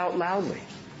cry out loudly?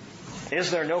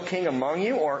 Is there no king among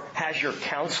you, or has your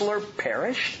counselor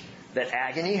perished, that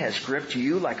agony has gripped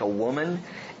you like a woman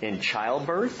in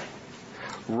childbirth?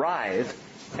 Writhe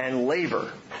and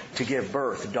labor to give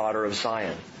birth, daughter of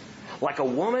Zion, like a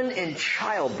woman in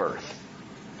childbirth.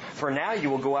 For now you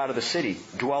will go out of the city,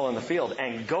 dwell in the field,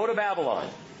 and go to Babylon.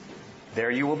 There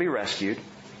you will be rescued.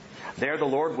 There the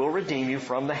Lord will redeem you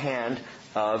from the hand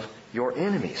of your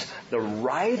enemies. The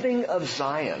writhing of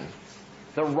Zion,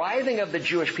 the writhing of the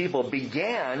Jewish people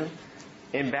began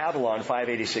in Babylon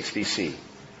 586 BC.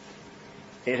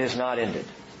 It has not ended.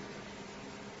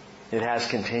 It has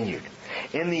continued.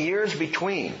 In the years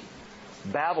between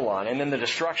Babylon and then the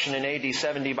destruction in AD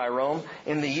 70 by Rome,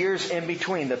 in the years in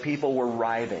between, the people were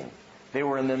writhing. They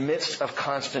were in the midst of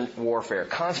constant warfare,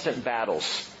 constant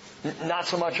battles. Not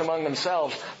so much among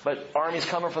themselves, but armies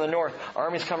coming from the north,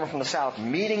 armies coming from the south,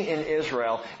 meeting in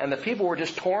Israel, and the people were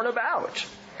just torn about,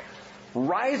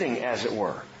 writhing as it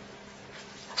were.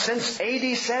 Since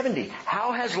AD 70,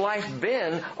 how has life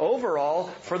been overall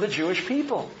for the Jewish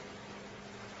people?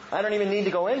 I don't even need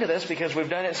to go into this because we've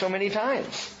done it so many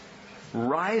times.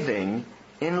 Writhing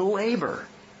in labor.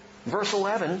 Verse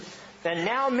 11, and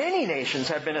now many nations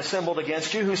have been assembled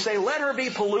against you who say, let her be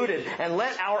polluted and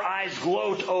let our eyes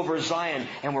gloat over Zion.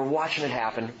 And we're watching it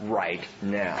happen right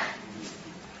now.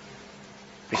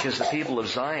 Because the people of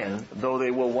Zion, though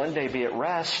they will one day be at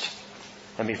rest,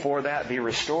 and before that be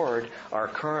restored, are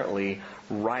currently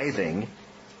writhing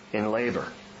in labor.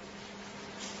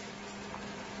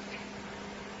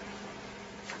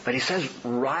 But he says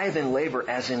writhe in labor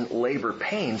as in labor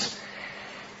pains.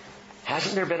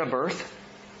 Hasn't there been a birth?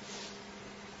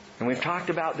 And we've talked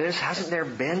about this. Hasn't there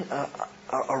been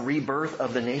a rebirth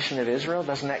of the nation of Israel?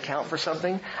 Doesn't that count for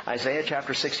something? Isaiah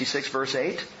chapter 66 verse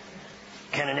 8.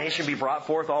 Can a nation be brought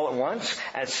forth all at once?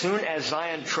 As soon as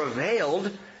Zion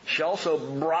travailed, she also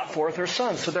brought forth her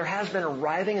son. So there has been a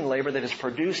writhing in labor that has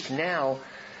produced now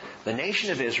the nation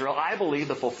of Israel. I believe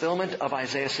the fulfillment of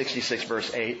Isaiah 66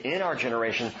 verse 8 in our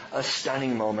generation, a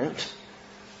stunning moment.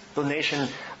 The nation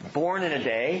born in a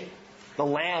day, the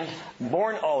land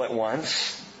born all at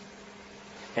once,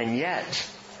 and yet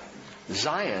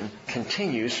Zion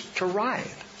continues to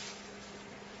writhe.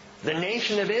 The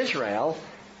nation of Israel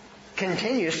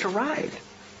continues to writhe.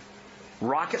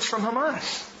 Rockets from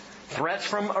Hamas, threats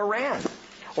from Iran,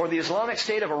 or the Islamic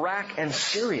State of Iraq and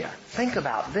Syria. Think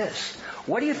about this.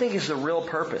 What do you think is the real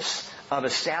purpose of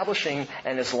establishing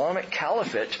an Islamic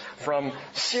caliphate from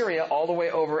Syria all the way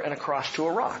over and across to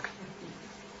Iraq?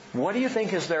 What do you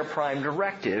think is their prime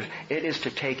directive? It is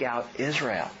to take out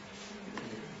Israel.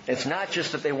 It's not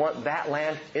just that they want that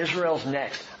land. Israel's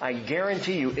next. I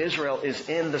guarantee you Israel is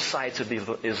in the sights of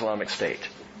the Islamic State.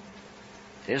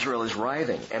 Israel is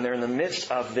writhing, and they're in the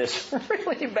midst of this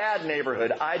really bad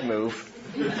neighborhood. I'd move.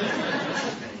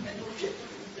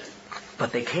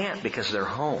 But they can't because they're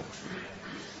home.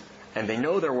 And they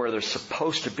know they're where they're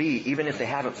supposed to be, even if they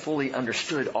haven't fully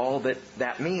understood all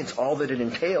that means, all that it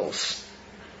entails.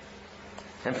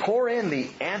 And pour in the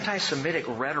anti-Semitic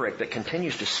rhetoric that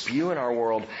continues to spew in our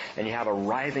world, and you have a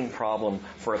writhing problem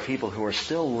for a people who are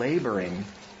still laboring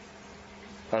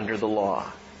under the law.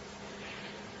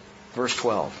 Verse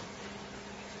 12.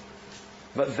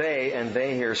 But they, and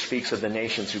they here speaks of the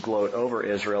nations who gloat over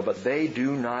Israel, but they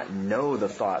do not know the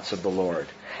thoughts of the Lord.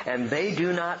 And they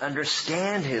do not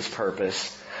understand His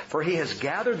purpose, for He has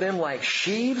gathered them like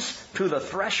sheaves to the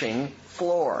threshing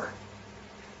floor.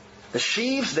 The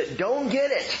sheaves that don't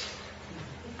get it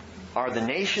are the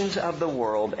nations of the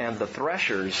world, and the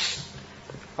threshers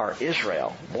are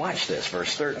Israel. Watch this,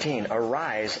 verse 13.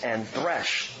 Arise and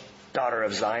thresh, daughter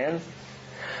of Zion.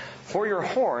 For your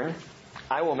horn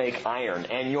I will make iron,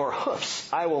 and your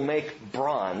hoofs I will make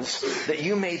bronze, that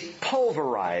you may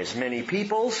pulverize many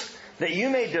peoples, that you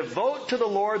may devote to the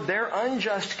Lord their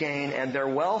unjust gain and their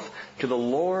wealth to the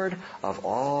Lord of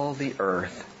all the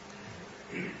earth.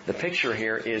 The picture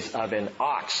here is of an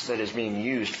ox that is being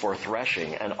used for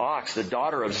threshing. An ox, the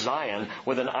daughter of Zion,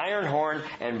 with an iron horn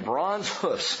and bronze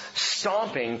hoofs,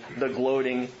 stomping the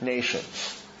gloating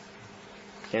nations.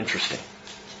 Interesting.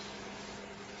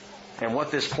 And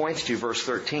what this points to, verse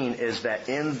 13, is that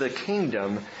in the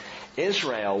kingdom,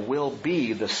 Israel will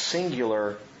be the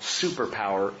singular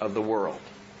superpower of the world,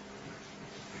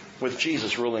 with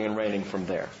Jesus ruling and reigning from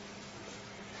there.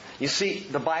 You see,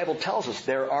 the Bible tells us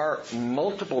there are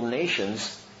multiple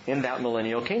nations in that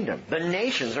millennial kingdom. The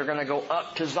nations are going to go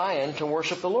up to Zion to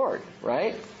worship the Lord,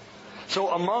 right? So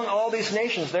among all these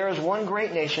nations, there is one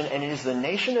great nation, and it is the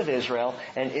nation of Israel,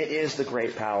 and it is the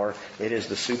great power. It is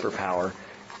the superpower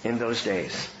in those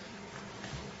days.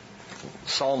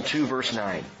 Psalm 2, verse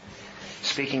 9.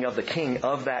 Speaking of the king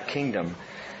of that kingdom,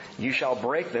 you shall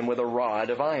break them with a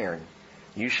rod of iron.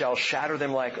 You shall shatter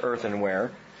them like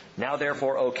earthenware. Now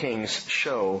therefore, O kings,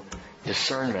 show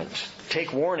discernment.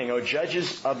 Take warning, O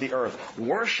judges of the earth.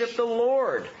 Worship the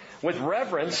Lord with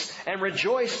reverence and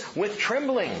rejoice with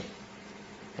trembling.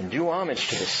 And do homage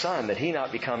to the Son, that he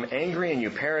not become angry and you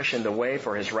perish in the way,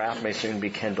 for his wrath may soon be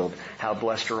kindled. How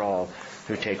blessed are all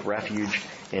who take refuge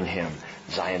in him.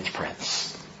 Zion's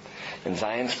Prince. And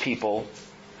Zion's people.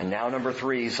 And now number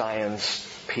 3, Zion's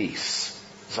peace.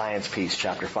 Zion's peace,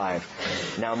 chapter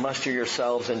 5. Now muster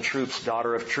yourselves in troops,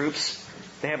 daughter of troops.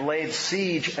 They have laid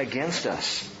siege against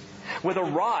us. With a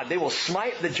rod they will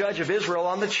smite the judge of Israel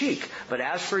on the cheek. But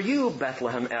as for you,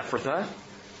 Bethlehem Ephrathah,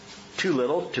 too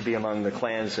little to be among the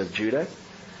clans of Judah.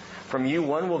 From you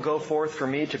one will go forth for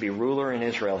me to be ruler in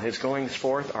Israel. His goings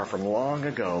forth are from long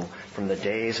ago, from the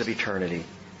days of eternity.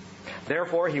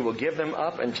 Therefore he will give them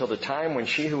up until the time when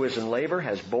she who is in labor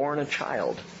has borne a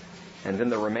child. And then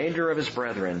the remainder of his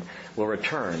brethren will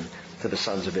return to the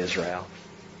sons of Israel.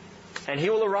 And he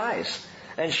will arise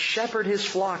and shepherd his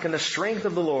flock in the strength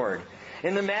of the Lord,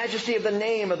 in the majesty of the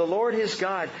name of the Lord his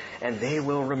God. And they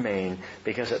will remain,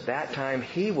 because at that time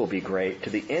he will be great to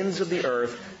the ends of the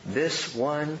earth. This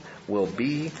one will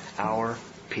be our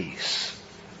peace.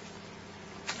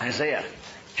 Isaiah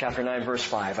chapter 9, verse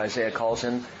 5. Isaiah calls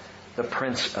him the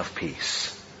Prince of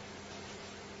Peace.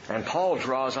 And Paul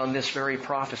draws on this very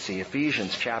prophecy,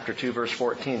 Ephesians chapter 2, verse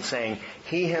 14, saying,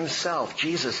 he himself,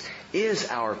 Jesus, is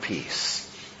our peace.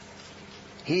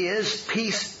 He is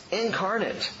peace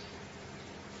incarnate.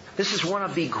 This is one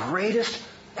of the greatest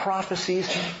prophecies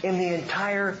in the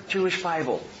entire Jewish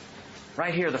Bible.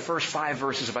 Right here, the first 5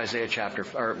 verses of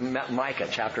Micah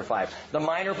chapter 5. The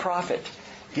minor prophet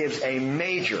gives a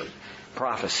major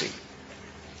prophecy.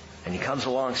 And he comes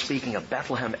along speaking of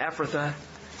Bethlehem Ephrathah,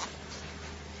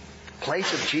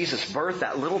 place of Jesus' birth,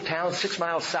 that little town 6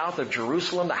 miles south of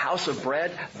Jerusalem, the house of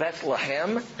bread,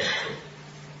 Bethlehem.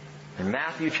 And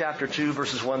Matthew chapter 2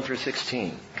 verses 1 through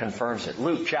 16 confirms it.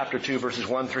 Luke chapter 2 verses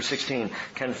 1 through 16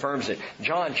 confirms it.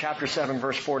 John chapter 7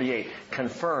 verse 48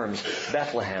 confirms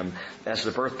Bethlehem as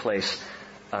the birthplace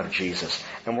of Jesus.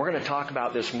 And we're going to talk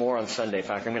about this more on Sunday. In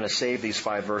fact, I'm going to save these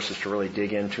 5 verses to really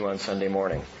dig into on Sunday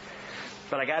morning.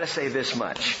 But I got to say this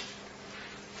much.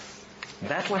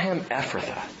 Bethlehem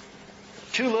Ephrathah,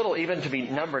 too little even to be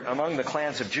numbered among the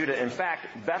clans of Judah. In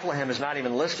fact, Bethlehem is not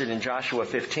even listed in Joshua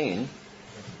 15,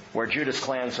 where Judah's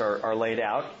clans are laid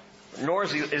out. Nor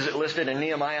is it listed in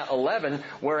Nehemiah 11,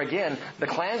 where again, the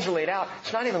clans are laid out.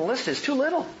 It's not even listed. It's too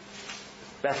little.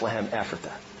 Bethlehem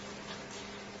Ephrathah.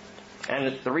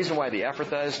 And the reason why the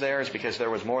Ephrathah is there is because there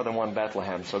was more than one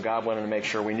Bethlehem. So God wanted to make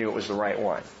sure we knew it was the right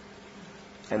one.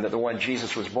 And that the one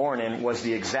Jesus was born in was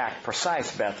the exact,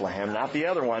 precise Bethlehem. Not the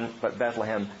other one, but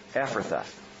Bethlehem Ephrathah.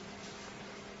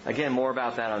 Again, more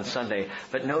about that on Sunday.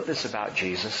 But note this about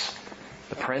Jesus,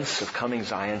 the Prince of coming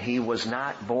Zion. He was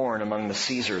not born among the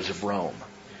Caesars of Rome.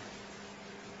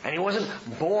 And he wasn't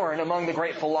born among the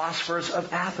great philosophers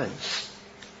of Athens.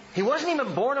 He wasn't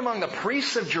even born among the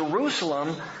priests of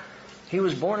Jerusalem. He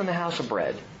was born in the house of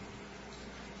bread.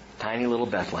 Tiny little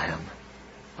Bethlehem.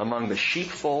 Among the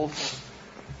sheepfolds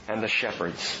and the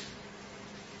shepherds,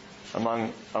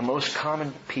 among a most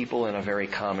common people in a very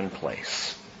common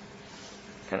place.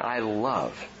 And I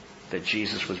love that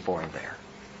Jesus was born there.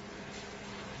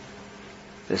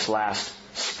 This last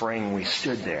spring we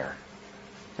stood there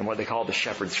in what they call the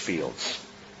shepherd's fields.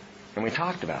 And we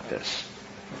talked about this.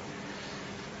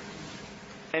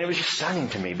 And it was just stunning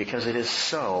to me because it is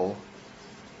so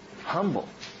humble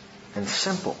and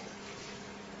simple.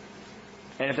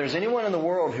 And if there's anyone in the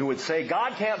world who would say,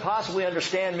 God can't possibly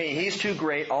understand me, He's too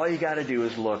great, all you got to do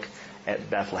is look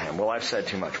at Bethlehem. Well, I've said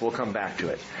too much. We'll come back to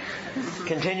it.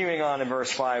 Continuing on in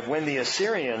verse 5, when the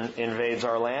Assyrian invades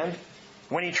our land,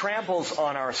 when he tramples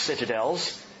on our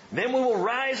citadels, then we will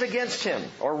raise against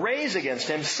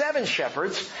him 7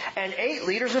 shepherds and 8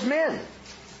 leaders of men.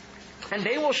 And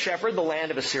they will shepherd the land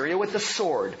of Assyria with the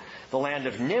sword, the land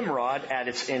of Nimrod at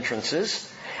its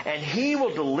entrances. And he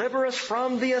will deliver us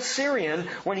from the Assyrian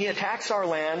when he attacks our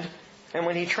land and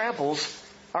when he tramples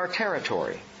our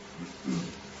territory.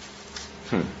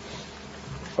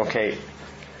 Okay,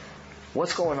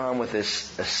 what's going on with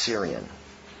this Assyrian?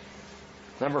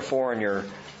 Number 4 in your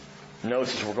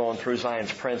notes as we're going through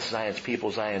Zion's Prince, Zion's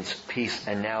people, Zion's peace,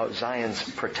 and now Zion's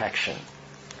protection.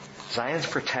 Zion's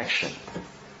protection.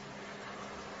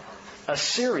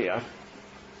 Assyria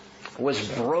was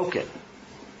broken.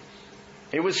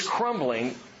 It was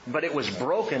crumbling, but it was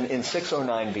broken in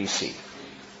 609 BC.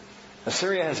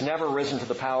 Assyria has never risen to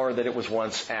the power that it was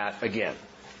once at again.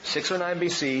 609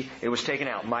 BC, it was taken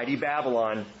out. Mighty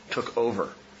Babylon took over,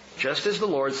 just as the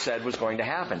Lord said was going to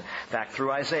happen. Back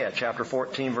through Isaiah chapter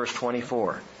 14, verse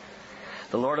 24.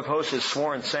 The Lord of hosts has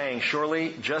sworn, saying,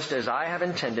 surely, just as I have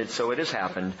intended, so it has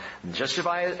happened. Just as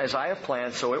I have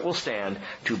planned, so it will stand,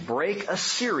 to break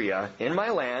Assyria in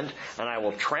my land, and I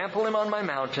will trample him on my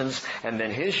mountains, and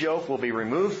then his yoke will be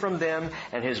removed from them,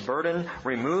 and his burden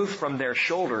removed from their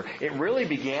shoulder. It really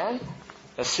began,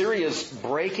 Assyria's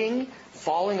breaking,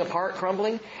 falling apart,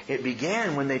 crumbling, it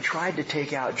began when they tried to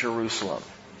take out Jerusalem.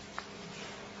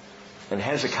 And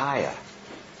Hezekiah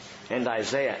and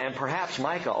Isaiah, and perhaps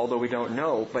Micah, although we don't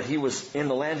know, but he was in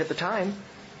the land at the time,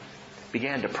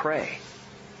 began to pray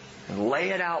and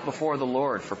lay it out before the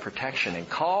Lord for protection and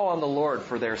call on the Lord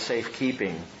for their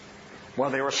safekeeping. Well,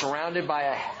 they were surrounded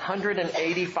by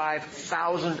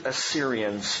 185,000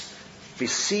 Assyrians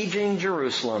besieging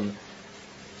Jerusalem.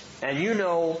 And you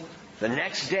know, the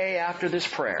next day after this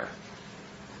prayer,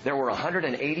 there were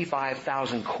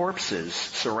 185,000 corpses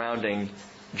surrounding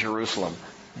Jerusalem.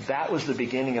 That was the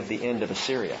beginning of the end of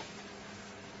Assyria.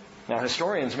 Now,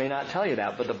 historians may not tell you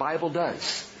that, but the Bible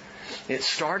does. It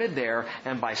started there,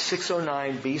 and by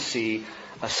 609 BC,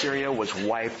 Assyria was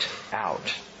wiped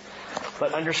out.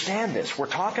 But understand this. We're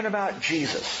talking about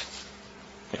Jesus.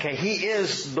 Okay, He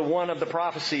is the one of the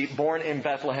prophecy born in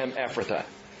Bethlehem, Ephrathah.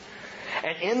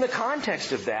 And in the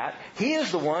context of that, He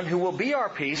is the one who will be our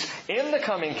peace in the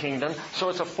coming kingdom. So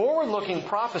it's a forward-looking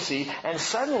prophecy. And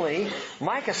suddenly,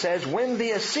 Micah says, when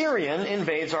the Assyrian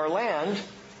invades our land,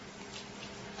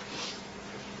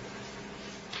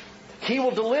 He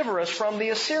will deliver us from the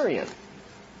Assyrian.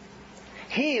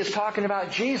 He is talking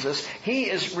about Jesus. He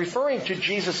is referring to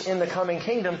Jesus in the coming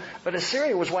kingdom. But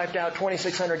Assyria was wiped out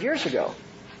 2,600 years ago.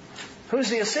 Who's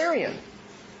the Assyrian?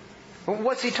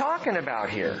 What's he talking about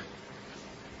here?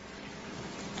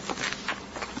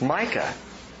 Micah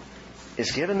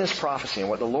is given this prophecy,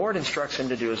 and what the Lord instructs him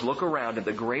to do is look around at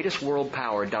the greatest world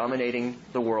power dominating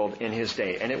the world in his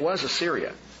day. And it was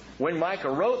Assyria. When Micah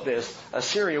wrote this,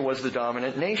 Assyria was the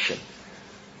dominant nation.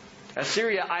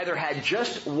 Assyria either had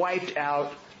just wiped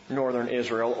out northern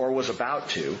Israel or was about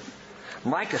to.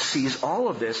 Micah sees all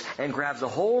of this and grabs a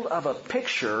hold of a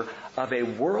picture of a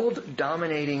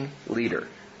world-dominating leader.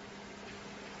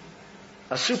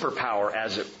 A superpower,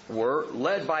 as it were,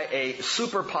 led by a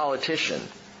super politician.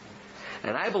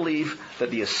 And I believe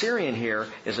that the Assyrian here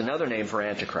is another name for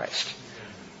Antichrist.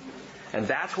 And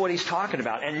that's what he's talking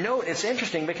about. And note, it's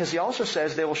interesting because he also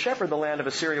says they will shepherd the land of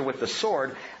Assyria with the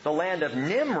sword, the land of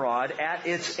Nimrod at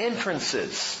its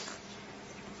entrances.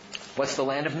 What's the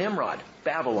land of Nimrod?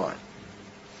 Babylon.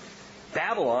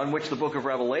 Babylon, which the book of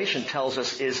Revelation tells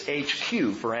us is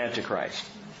HQ for Antichrist.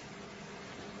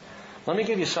 Let me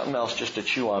give you something else just to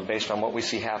chew on based on what we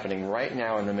see happening right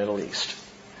now in the Middle East.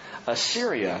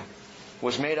 Assyria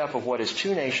was made up of what is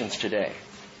 2 nations today.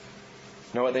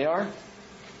 Know what they are?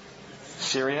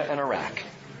 Syria and Iraq.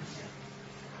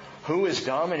 Who is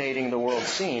dominating the world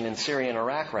scene in Syria and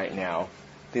Iraq right now?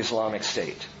 The Islamic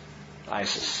State.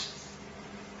 ISIS.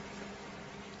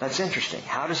 That's interesting.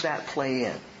 How does that play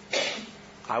in?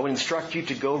 I would instruct you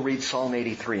to go read Psalm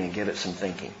 83 and give it some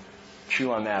thinking.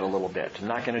 Chew on that a little bit. I'm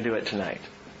not going to do it tonight.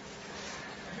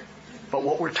 But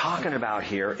what we're talking about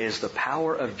here is the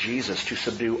power of Jesus to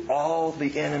subdue all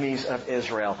the enemies of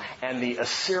Israel. And the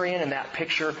Assyrian in that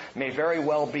picture may very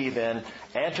well be then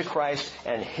Antichrist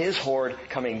and his horde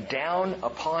coming down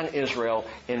upon Israel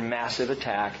in massive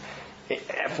attack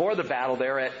for the battle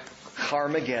there at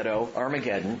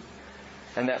Armageddon.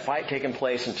 And that fight taking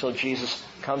place until Jesus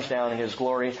comes down in His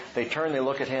glory. They turn, they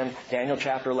look at Him. Daniel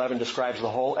chapter 11 describes the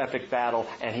whole epic battle,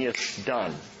 and He is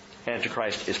done.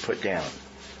 Antichrist is put down.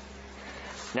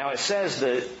 Now it says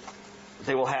that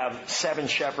they will have 7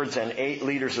 shepherds and 8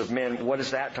 leaders of men. What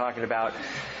is that talking about?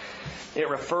 It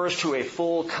refers to a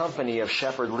full company of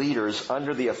shepherd leaders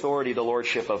under the authority, the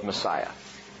lordship of Messiah.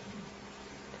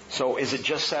 So is it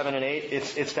just 7 and 8?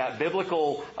 It's that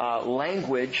biblical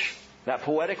language, that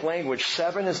poetic language.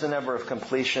 7 is the number of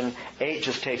completion. 8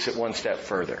 just takes it one step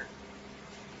further.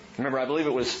 Remember, I believe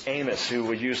it was Amos who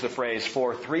would use the phrase,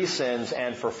 for 3 sins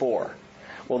and for 4.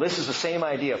 Well, this is the same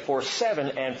idea, for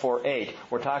 7 and for 8.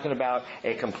 We're talking about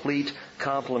a complete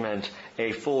complement,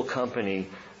 a full company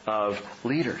of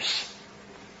leaders.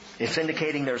 It's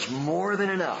indicating there's more than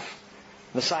enough.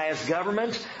 Messiah's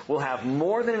government will have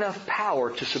more than enough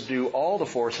power to subdue all the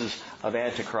forces of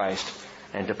Antichrist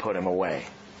and to put him away.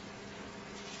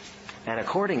 And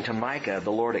according to Micah,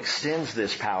 the Lord extends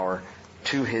this power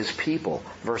to His people.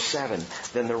 Verse 7,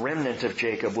 then the remnant of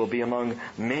Jacob will be among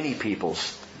many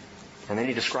peoples. And then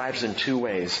he describes in 2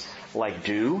 ways, like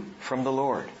dew from the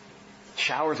Lord.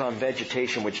 Showers on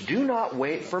vegetation which do not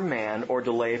wait for man or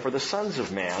delay for the sons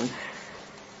of man.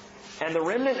 And the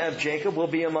remnant of Jacob will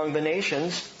be among the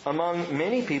nations, among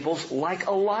many peoples, like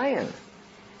a lion,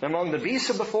 among the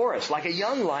beasts of the forest, like a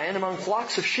young lion among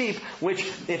flocks of sheep, which,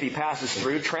 if he passes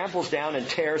through, tramples down and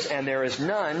tears, and there is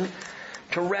none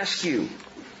to rescue.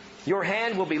 Your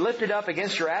hand will be lifted up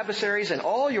against your adversaries, and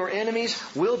all your enemies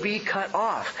will be cut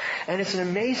off. And it's an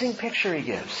amazing picture he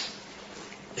gives.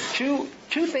 Two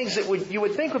things that you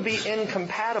would think would be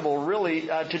incompatible, really,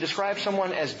 to describe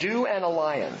someone as dew and a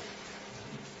lion.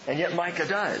 And yet Micah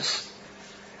does.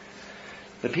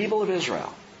 The people of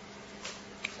Israel,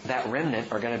 that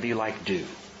remnant, are going to be like dew.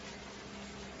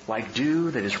 Like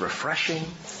dew that is refreshing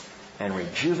and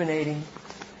rejuvenating.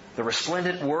 The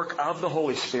resplendent work of the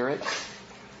Holy Spirit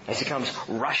as He comes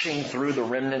rushing through the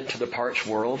remnant to the parched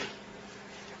world.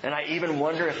 And I even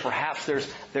wonder if perhaps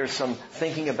there's some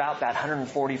thinking about that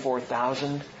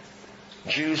 144,000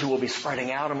 Jews who will be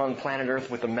spreading out among planet Earth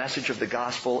with the message of the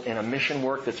gospel in a mission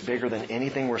work that's bigger than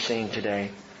anything we're seeing today.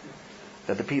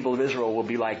 That the people of Israel will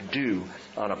be like dew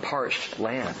on a parched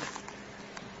land.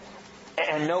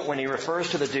 And note, when he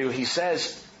refers to the dew, he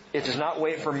says, it does not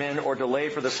wait for men or delay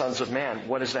for the sons of man.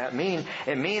 What does that mean?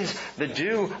 It means the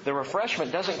dew, the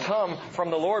refreshment, doesn't come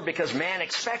from the Lord because man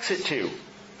expects it to,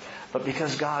 but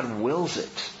because God wills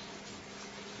it.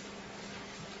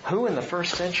 Who in the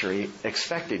first century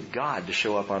expected God to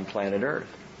show up on planet Earth?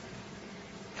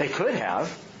 They could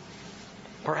have.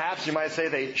 Perhaps you might say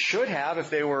they should have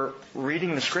if they were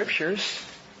reading the Scriptures.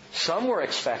 Some were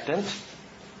expectant.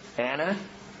 Anna,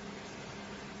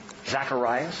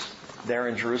 Zacharias, there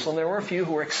in Jerusalem. There were a few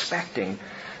who were expecting.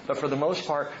 But for the most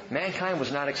part, mankind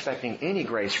was not expecting any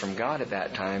grace from God at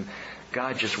that time.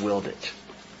 God just willed it.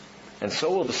 And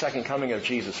so will the second coming of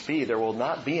Jesus be. There will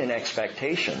not be an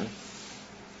expectation.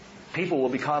 People will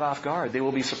be caught off guard. They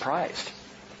will be surprised.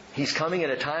 He's coming at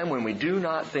a time when we do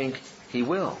not think He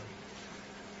will.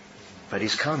 But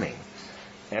He's coming.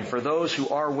 And for those who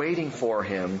are waiting for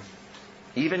Him,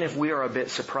 even if we are a bit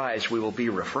surprised, we will be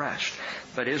refreshed.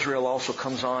 But Israel also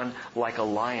comes on like a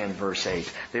lion, verse 8.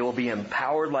 They will be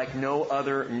empowered like no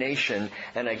other nation.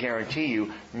 And I guarantee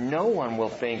you, no one will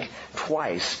think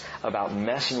twice about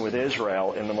messing with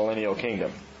Israel in the millennial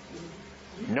kingdom.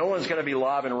 No one's going to be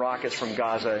lobbing rockets from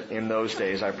Gaza in those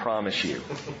days, I promise you.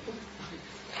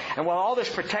 And while all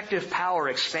this protective power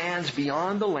expands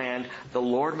beyond the land, the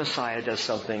Lord Messiah does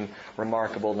something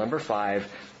remarkable. Number 5,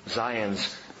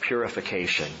 Zion's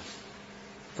purification.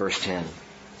 Verse 10.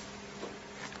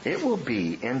 It will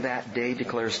be in that day,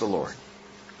 declares the Lord,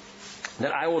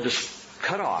 that I will just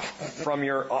cut off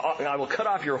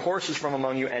your horses from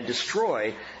among you and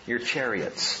destroy your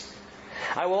chariots.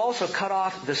 I will also cut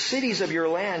off the cities of your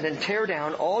land and tear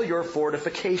down all your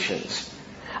fortifications.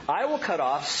 I will cut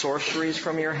off sorceries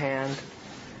from your hand,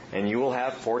 and you will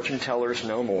have fortune tellers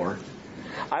no more.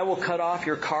 I will cut off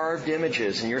your carved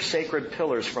images and your sacred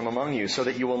pillars from among you, so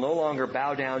that you will no longer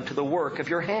bow down to the work of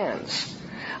your hands.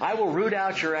 I will root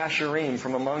out your Asherim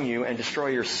from among you and destroy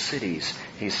your cities,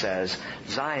 he says.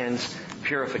 Zion's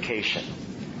purification.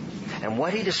 And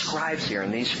what he describes here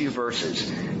in these few verses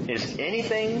is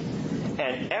anything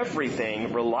and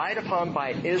everything relied upon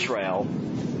by Israel,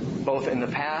 both in the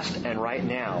past and right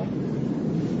now,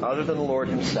 other than the Lord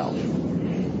Himself.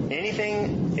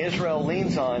 Anything Israel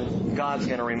leans on, God's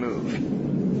going to remove.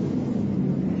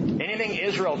 Anything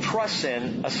Israel trusts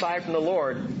in, aside from the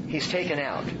Lord, He's taken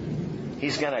out.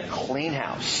 He's going to clean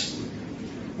house.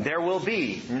 There will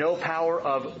be no power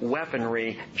of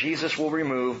weaponry. Jesus will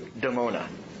remove Dimona,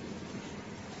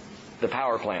 the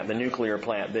power plant, the nuclear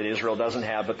plant that Israel doesn't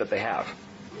have, but that they have.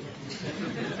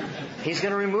 He's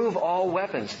going to remove all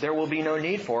weapons. There will be no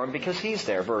need for them because He's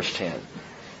there, verse 10.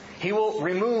 He will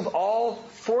remove all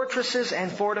fortresses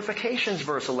and fortifications,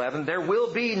 verse 11. There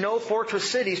will be no fortress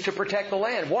cities to protect the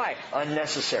land. Why?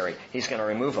 Unnecessary. He's going to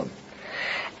remove them.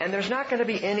 And there's not going to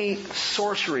be any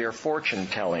sorcery or fortune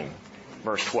telling,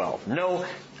 verse 12. No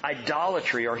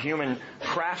idolatry or human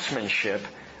craftsmanship,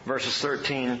 verses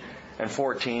 13 and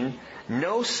 14.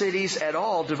 No cities at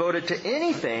all devoted to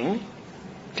anything,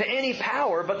 to any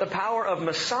power but the power of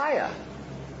Messiah.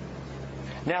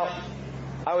 Now,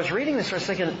 I was reading this and I was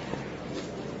thinking,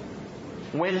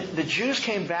 when the Jews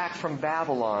came back from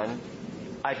Babylon,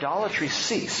 idolatry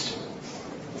ceased.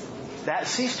 That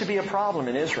ceased to be a problem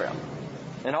in Israel.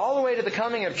 And all the way to the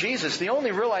coming of Jesus, the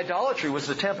only real idolatry was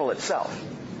the temple itself.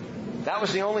 That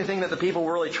was the only thing that the people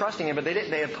were really trusting in. But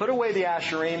they had put away the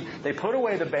Asherim. They put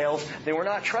away the Baals. They were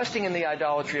not trusting in the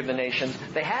idolatry of the nations.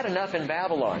 They had enough in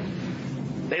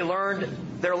Babylon. They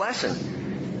learned their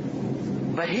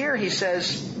lesson. But here he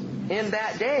says, in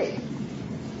that day,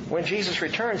 when Jesus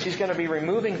returns, He's going to be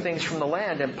removing things from the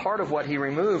land. And part of what He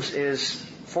removes is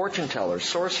fortune tellers,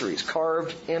 sorceries,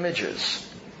 carved images.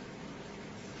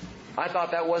 I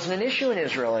thought that wasn't an issue in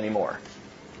Israel anymore.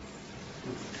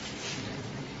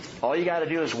 All you got to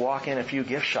do is walk in a few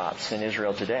gift shops in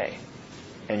Israel today,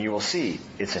 and you will see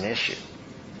it's an issue.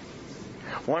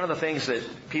 One of the things that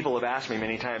people have asked me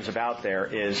many times about there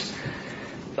is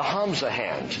the Hamza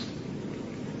hand.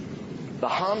 The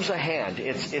Hamza hand,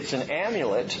 it's an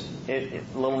amulet,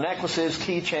 little necklaces,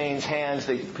 keychains, hands,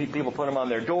 people put them on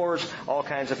their doors, all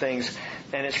kinds of things.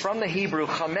 And it's from the Hebrew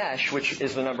chamesh, which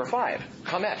is the number 5.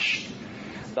 Chamesh.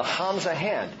 The Hamza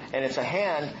hand. And it's a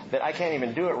hand that I can't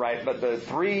even do it right, but the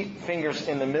 3 fingers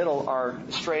in the middle are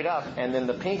straight up, and then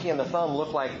the pinky and the thumb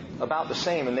look like about the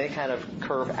same, and they kind of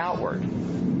curve outward.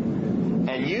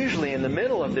 And usually in the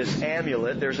middle of this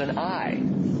amulet, there's an eye.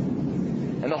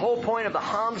 And the whole point of the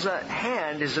Hamza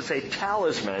hand is it's a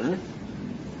talisman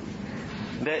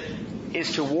that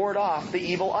is to ward off the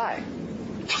evil eye.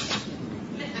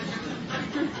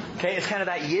 Okay, it's kind of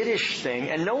that Yiddish thing,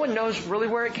 and no one knows really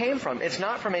where it came from. It's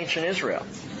not from ancient Israel.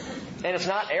 And it's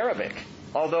not Arabic,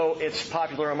 although it's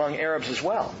popular among Arabs as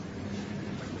well.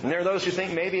 And there are those who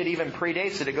think maybe it even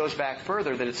predates it. It goes back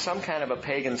further, that it's some kind of a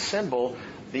pagan symbol,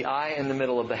 the eye in the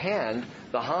middle of the hand,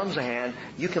 the Hamza hand.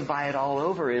 You can buy it all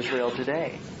over Israel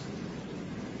today.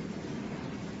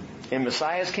 In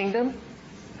Messiah's kingdom,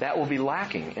 that will be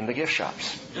lacking in the gift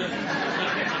shops.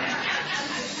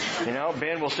 You know,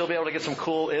 Ben will still be able to get some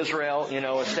cool Israel,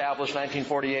 established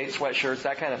 1948 sweatshirts,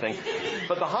 that kind of thing.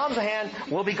 But the Hamza hand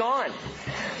will be gone.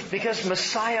 Because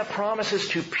Messiah promises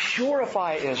to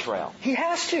purify Israel. He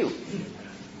has to.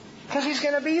 Because He's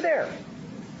going to be there.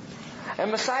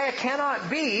 And Messiah cannot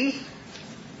be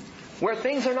where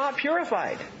things are not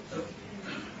purified.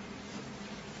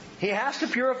 He has to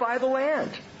purify the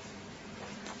land.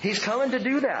 He's coming to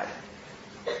do that.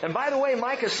 And by the way,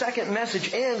 Micah's second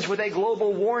message ends with a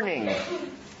global warning.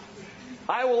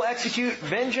 I will execute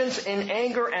vengeance in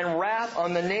anger and wrath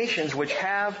on the nations which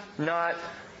have not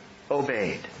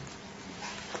obeyed.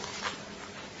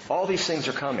 All these things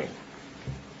are coming.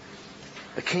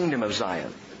 The kingdom of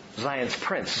Zion. Zion's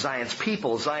prince, Zion's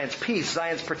people, Zion's peace,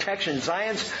 Zion's protection,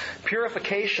 Zion's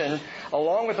purification,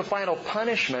 along with the final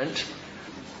punishment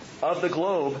of the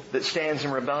globe that stands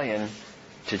in rebellion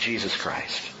to Jesus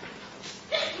Christ.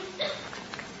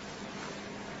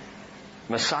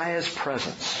 Messiah's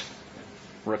presence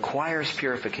requires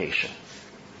purification.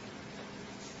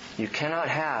 You cannot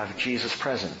have Jesus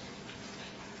present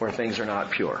where things are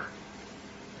not pure.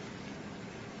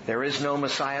 There is no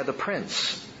Messiah the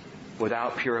Prince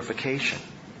without purification.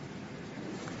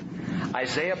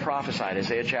 Isaiah prophesied,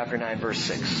 Isaiah chapter 9, verse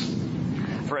 6.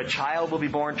 For a child will be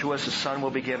born to us, a son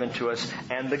will be given to us,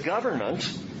 and the government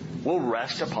will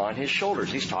rest upon His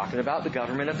shoulders. He's talking about the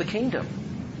government of the kingdom.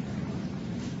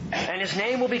 And His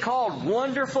name will be called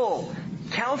Wonderful,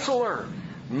 Counselor,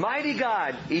 Mighty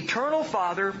God, Eternal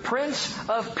Father, Prince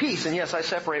of Peace. And yes, I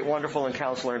separate Wonderful and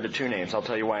Counselor into 2 names. I'll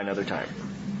tell you why another time.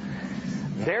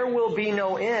 There will be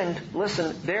no end,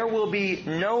 listen, there will be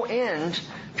no end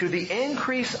to the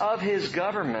increase of His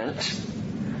government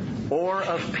or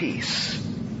of peace.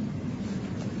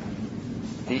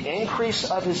 The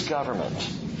increase of His government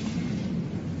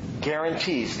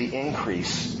guarantees the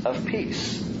increase of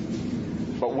peace.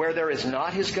 But where there is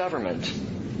not His government,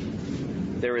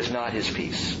 there is not His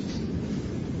peace.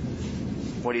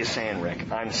 What are you saying,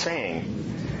 Rick? I'm saying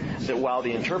that while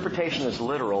the interpretation is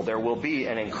literal, there will be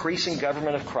an increasing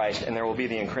government of Christ, and there will be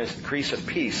the increase of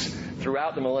peace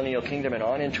throughout the millennial kingdom and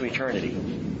on into eternity.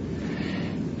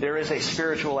 There is a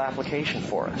spiritual application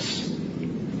for us.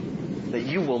 that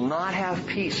you will not have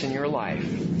peace in your life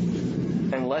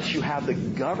unless you have the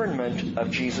government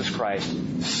of Jesus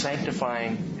Christ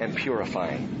sanctifying and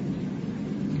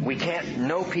purifying. We can't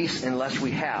know peace unless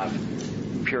we have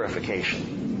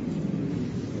purification.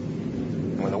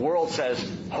 When the world says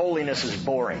holiness is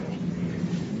boring,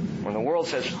 when the world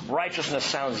says righteousness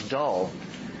sounds dull,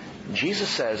 Jesus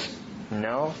says,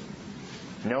 no,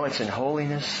 it's in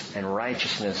holiness and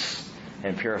righteousness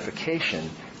and purification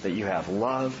that you have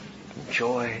love,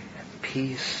 joy,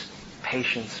 peace,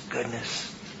 patience, goodness.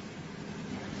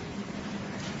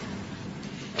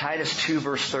 Titus 2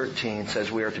 verse 13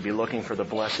 says we are to be looking for the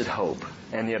blessed hope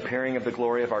and the appearing of the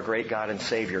glory of our great God and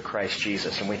Savior, Christ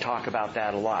Jesus. And we talk about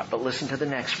that a lot. But listen to the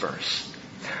next verse.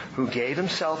 Who gave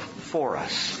Himself for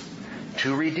us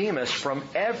to redeem us from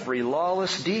every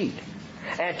lawless deed,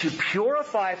 and to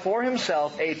purify for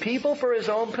Himself a people for His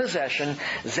own possession,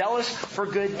 zealous for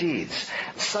good deeds.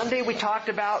 Sunday we talked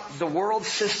about the world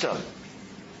system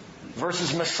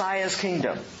versus Messiah's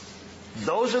kingdom.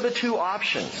 Those are the two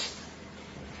options.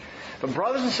 But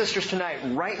brothers and sisters, tonight,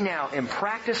 right now, in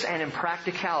practice and in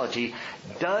practicality,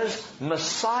 does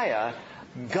Messiah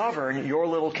govern your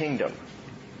little kingdom?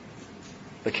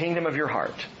 The kingdom of your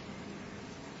heart.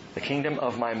 The kingdom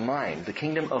of my mind. The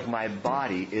kingdom of my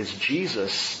body. Is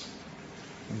Jesus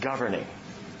governing?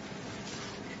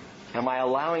 Am I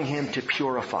allowing Him to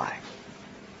purify?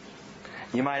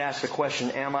 You might ask the question,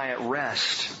 am I at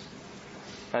rest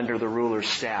under the ruler's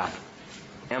staff?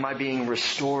 Am I being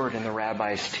restored in the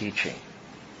rabbi's teaching?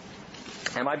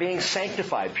 Am I being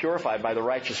sanctified, purified by the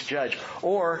righteous judge?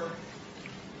 Or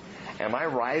am I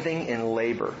writhing in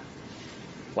labor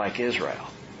like Israel?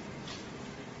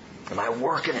 Am I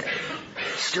working it?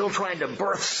 Still trying to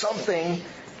birth something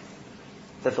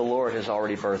that the Lord has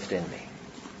already birthed in me?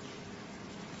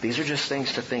 These are just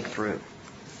things to think through.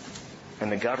 And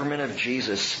the government of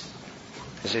Jesus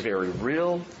is a very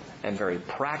real and very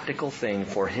practical thing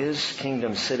for His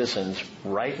kingdom citizens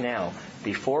right now,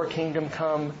 before kingdom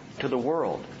come to the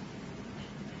world,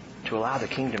 to allow the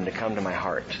kingdom to come to my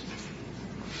heart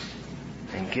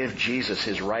and give Jesus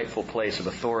His rightful place of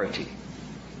authority.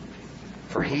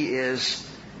 For He is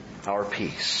our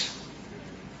peace.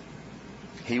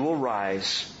 He will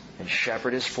rise and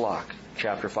shepherd His flock.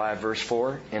 Chapter 5, verse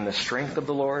 4, in the strength of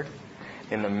the Lord,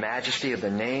 in the majesty of the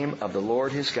name of the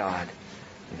Lord His God.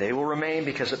 They will remain,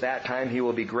 because at that time He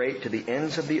will be great to the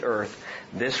ends of the earth.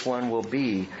 This one will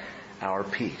be our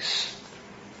peace.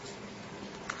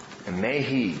 And may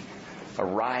He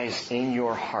arise in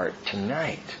your heart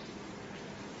tonight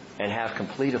and have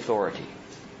complete authority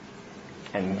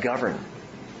and govern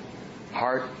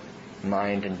heart,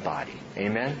 mind, and body.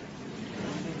 Amen?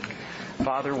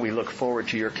 Father, we look forward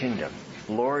to Your kingdom.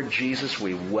 Lord Jesus,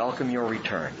 we welcome Your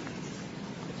return.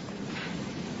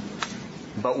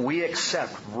 But we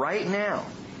accept right now,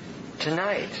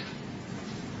 tonight.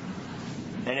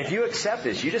 And if you accept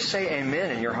this, you just say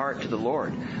amen in your heart to the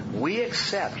Lord. We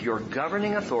accept Your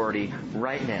governing authority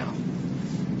right now.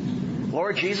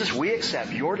 Lord Jesus, we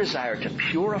accept Your desire to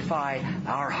purify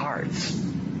our hearts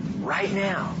right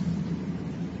now.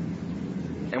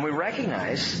 And we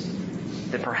recognize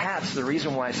that perhaps the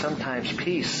reason why sometimes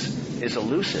peace is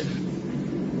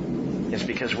elusive is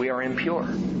because we are impure.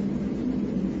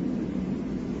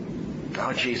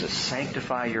 Oh, Jesus,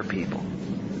 sanctify Your people.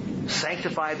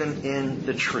 Sanctify them in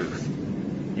the truth.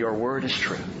 Your word is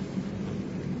truth.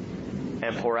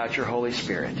 And pour out Your Holy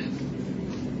Spirit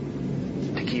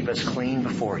to keep us clean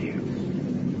before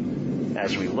You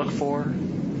as we look for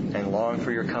and long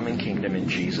for Your coming kingdom in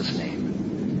Jesus'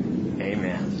 name.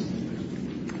 Amen.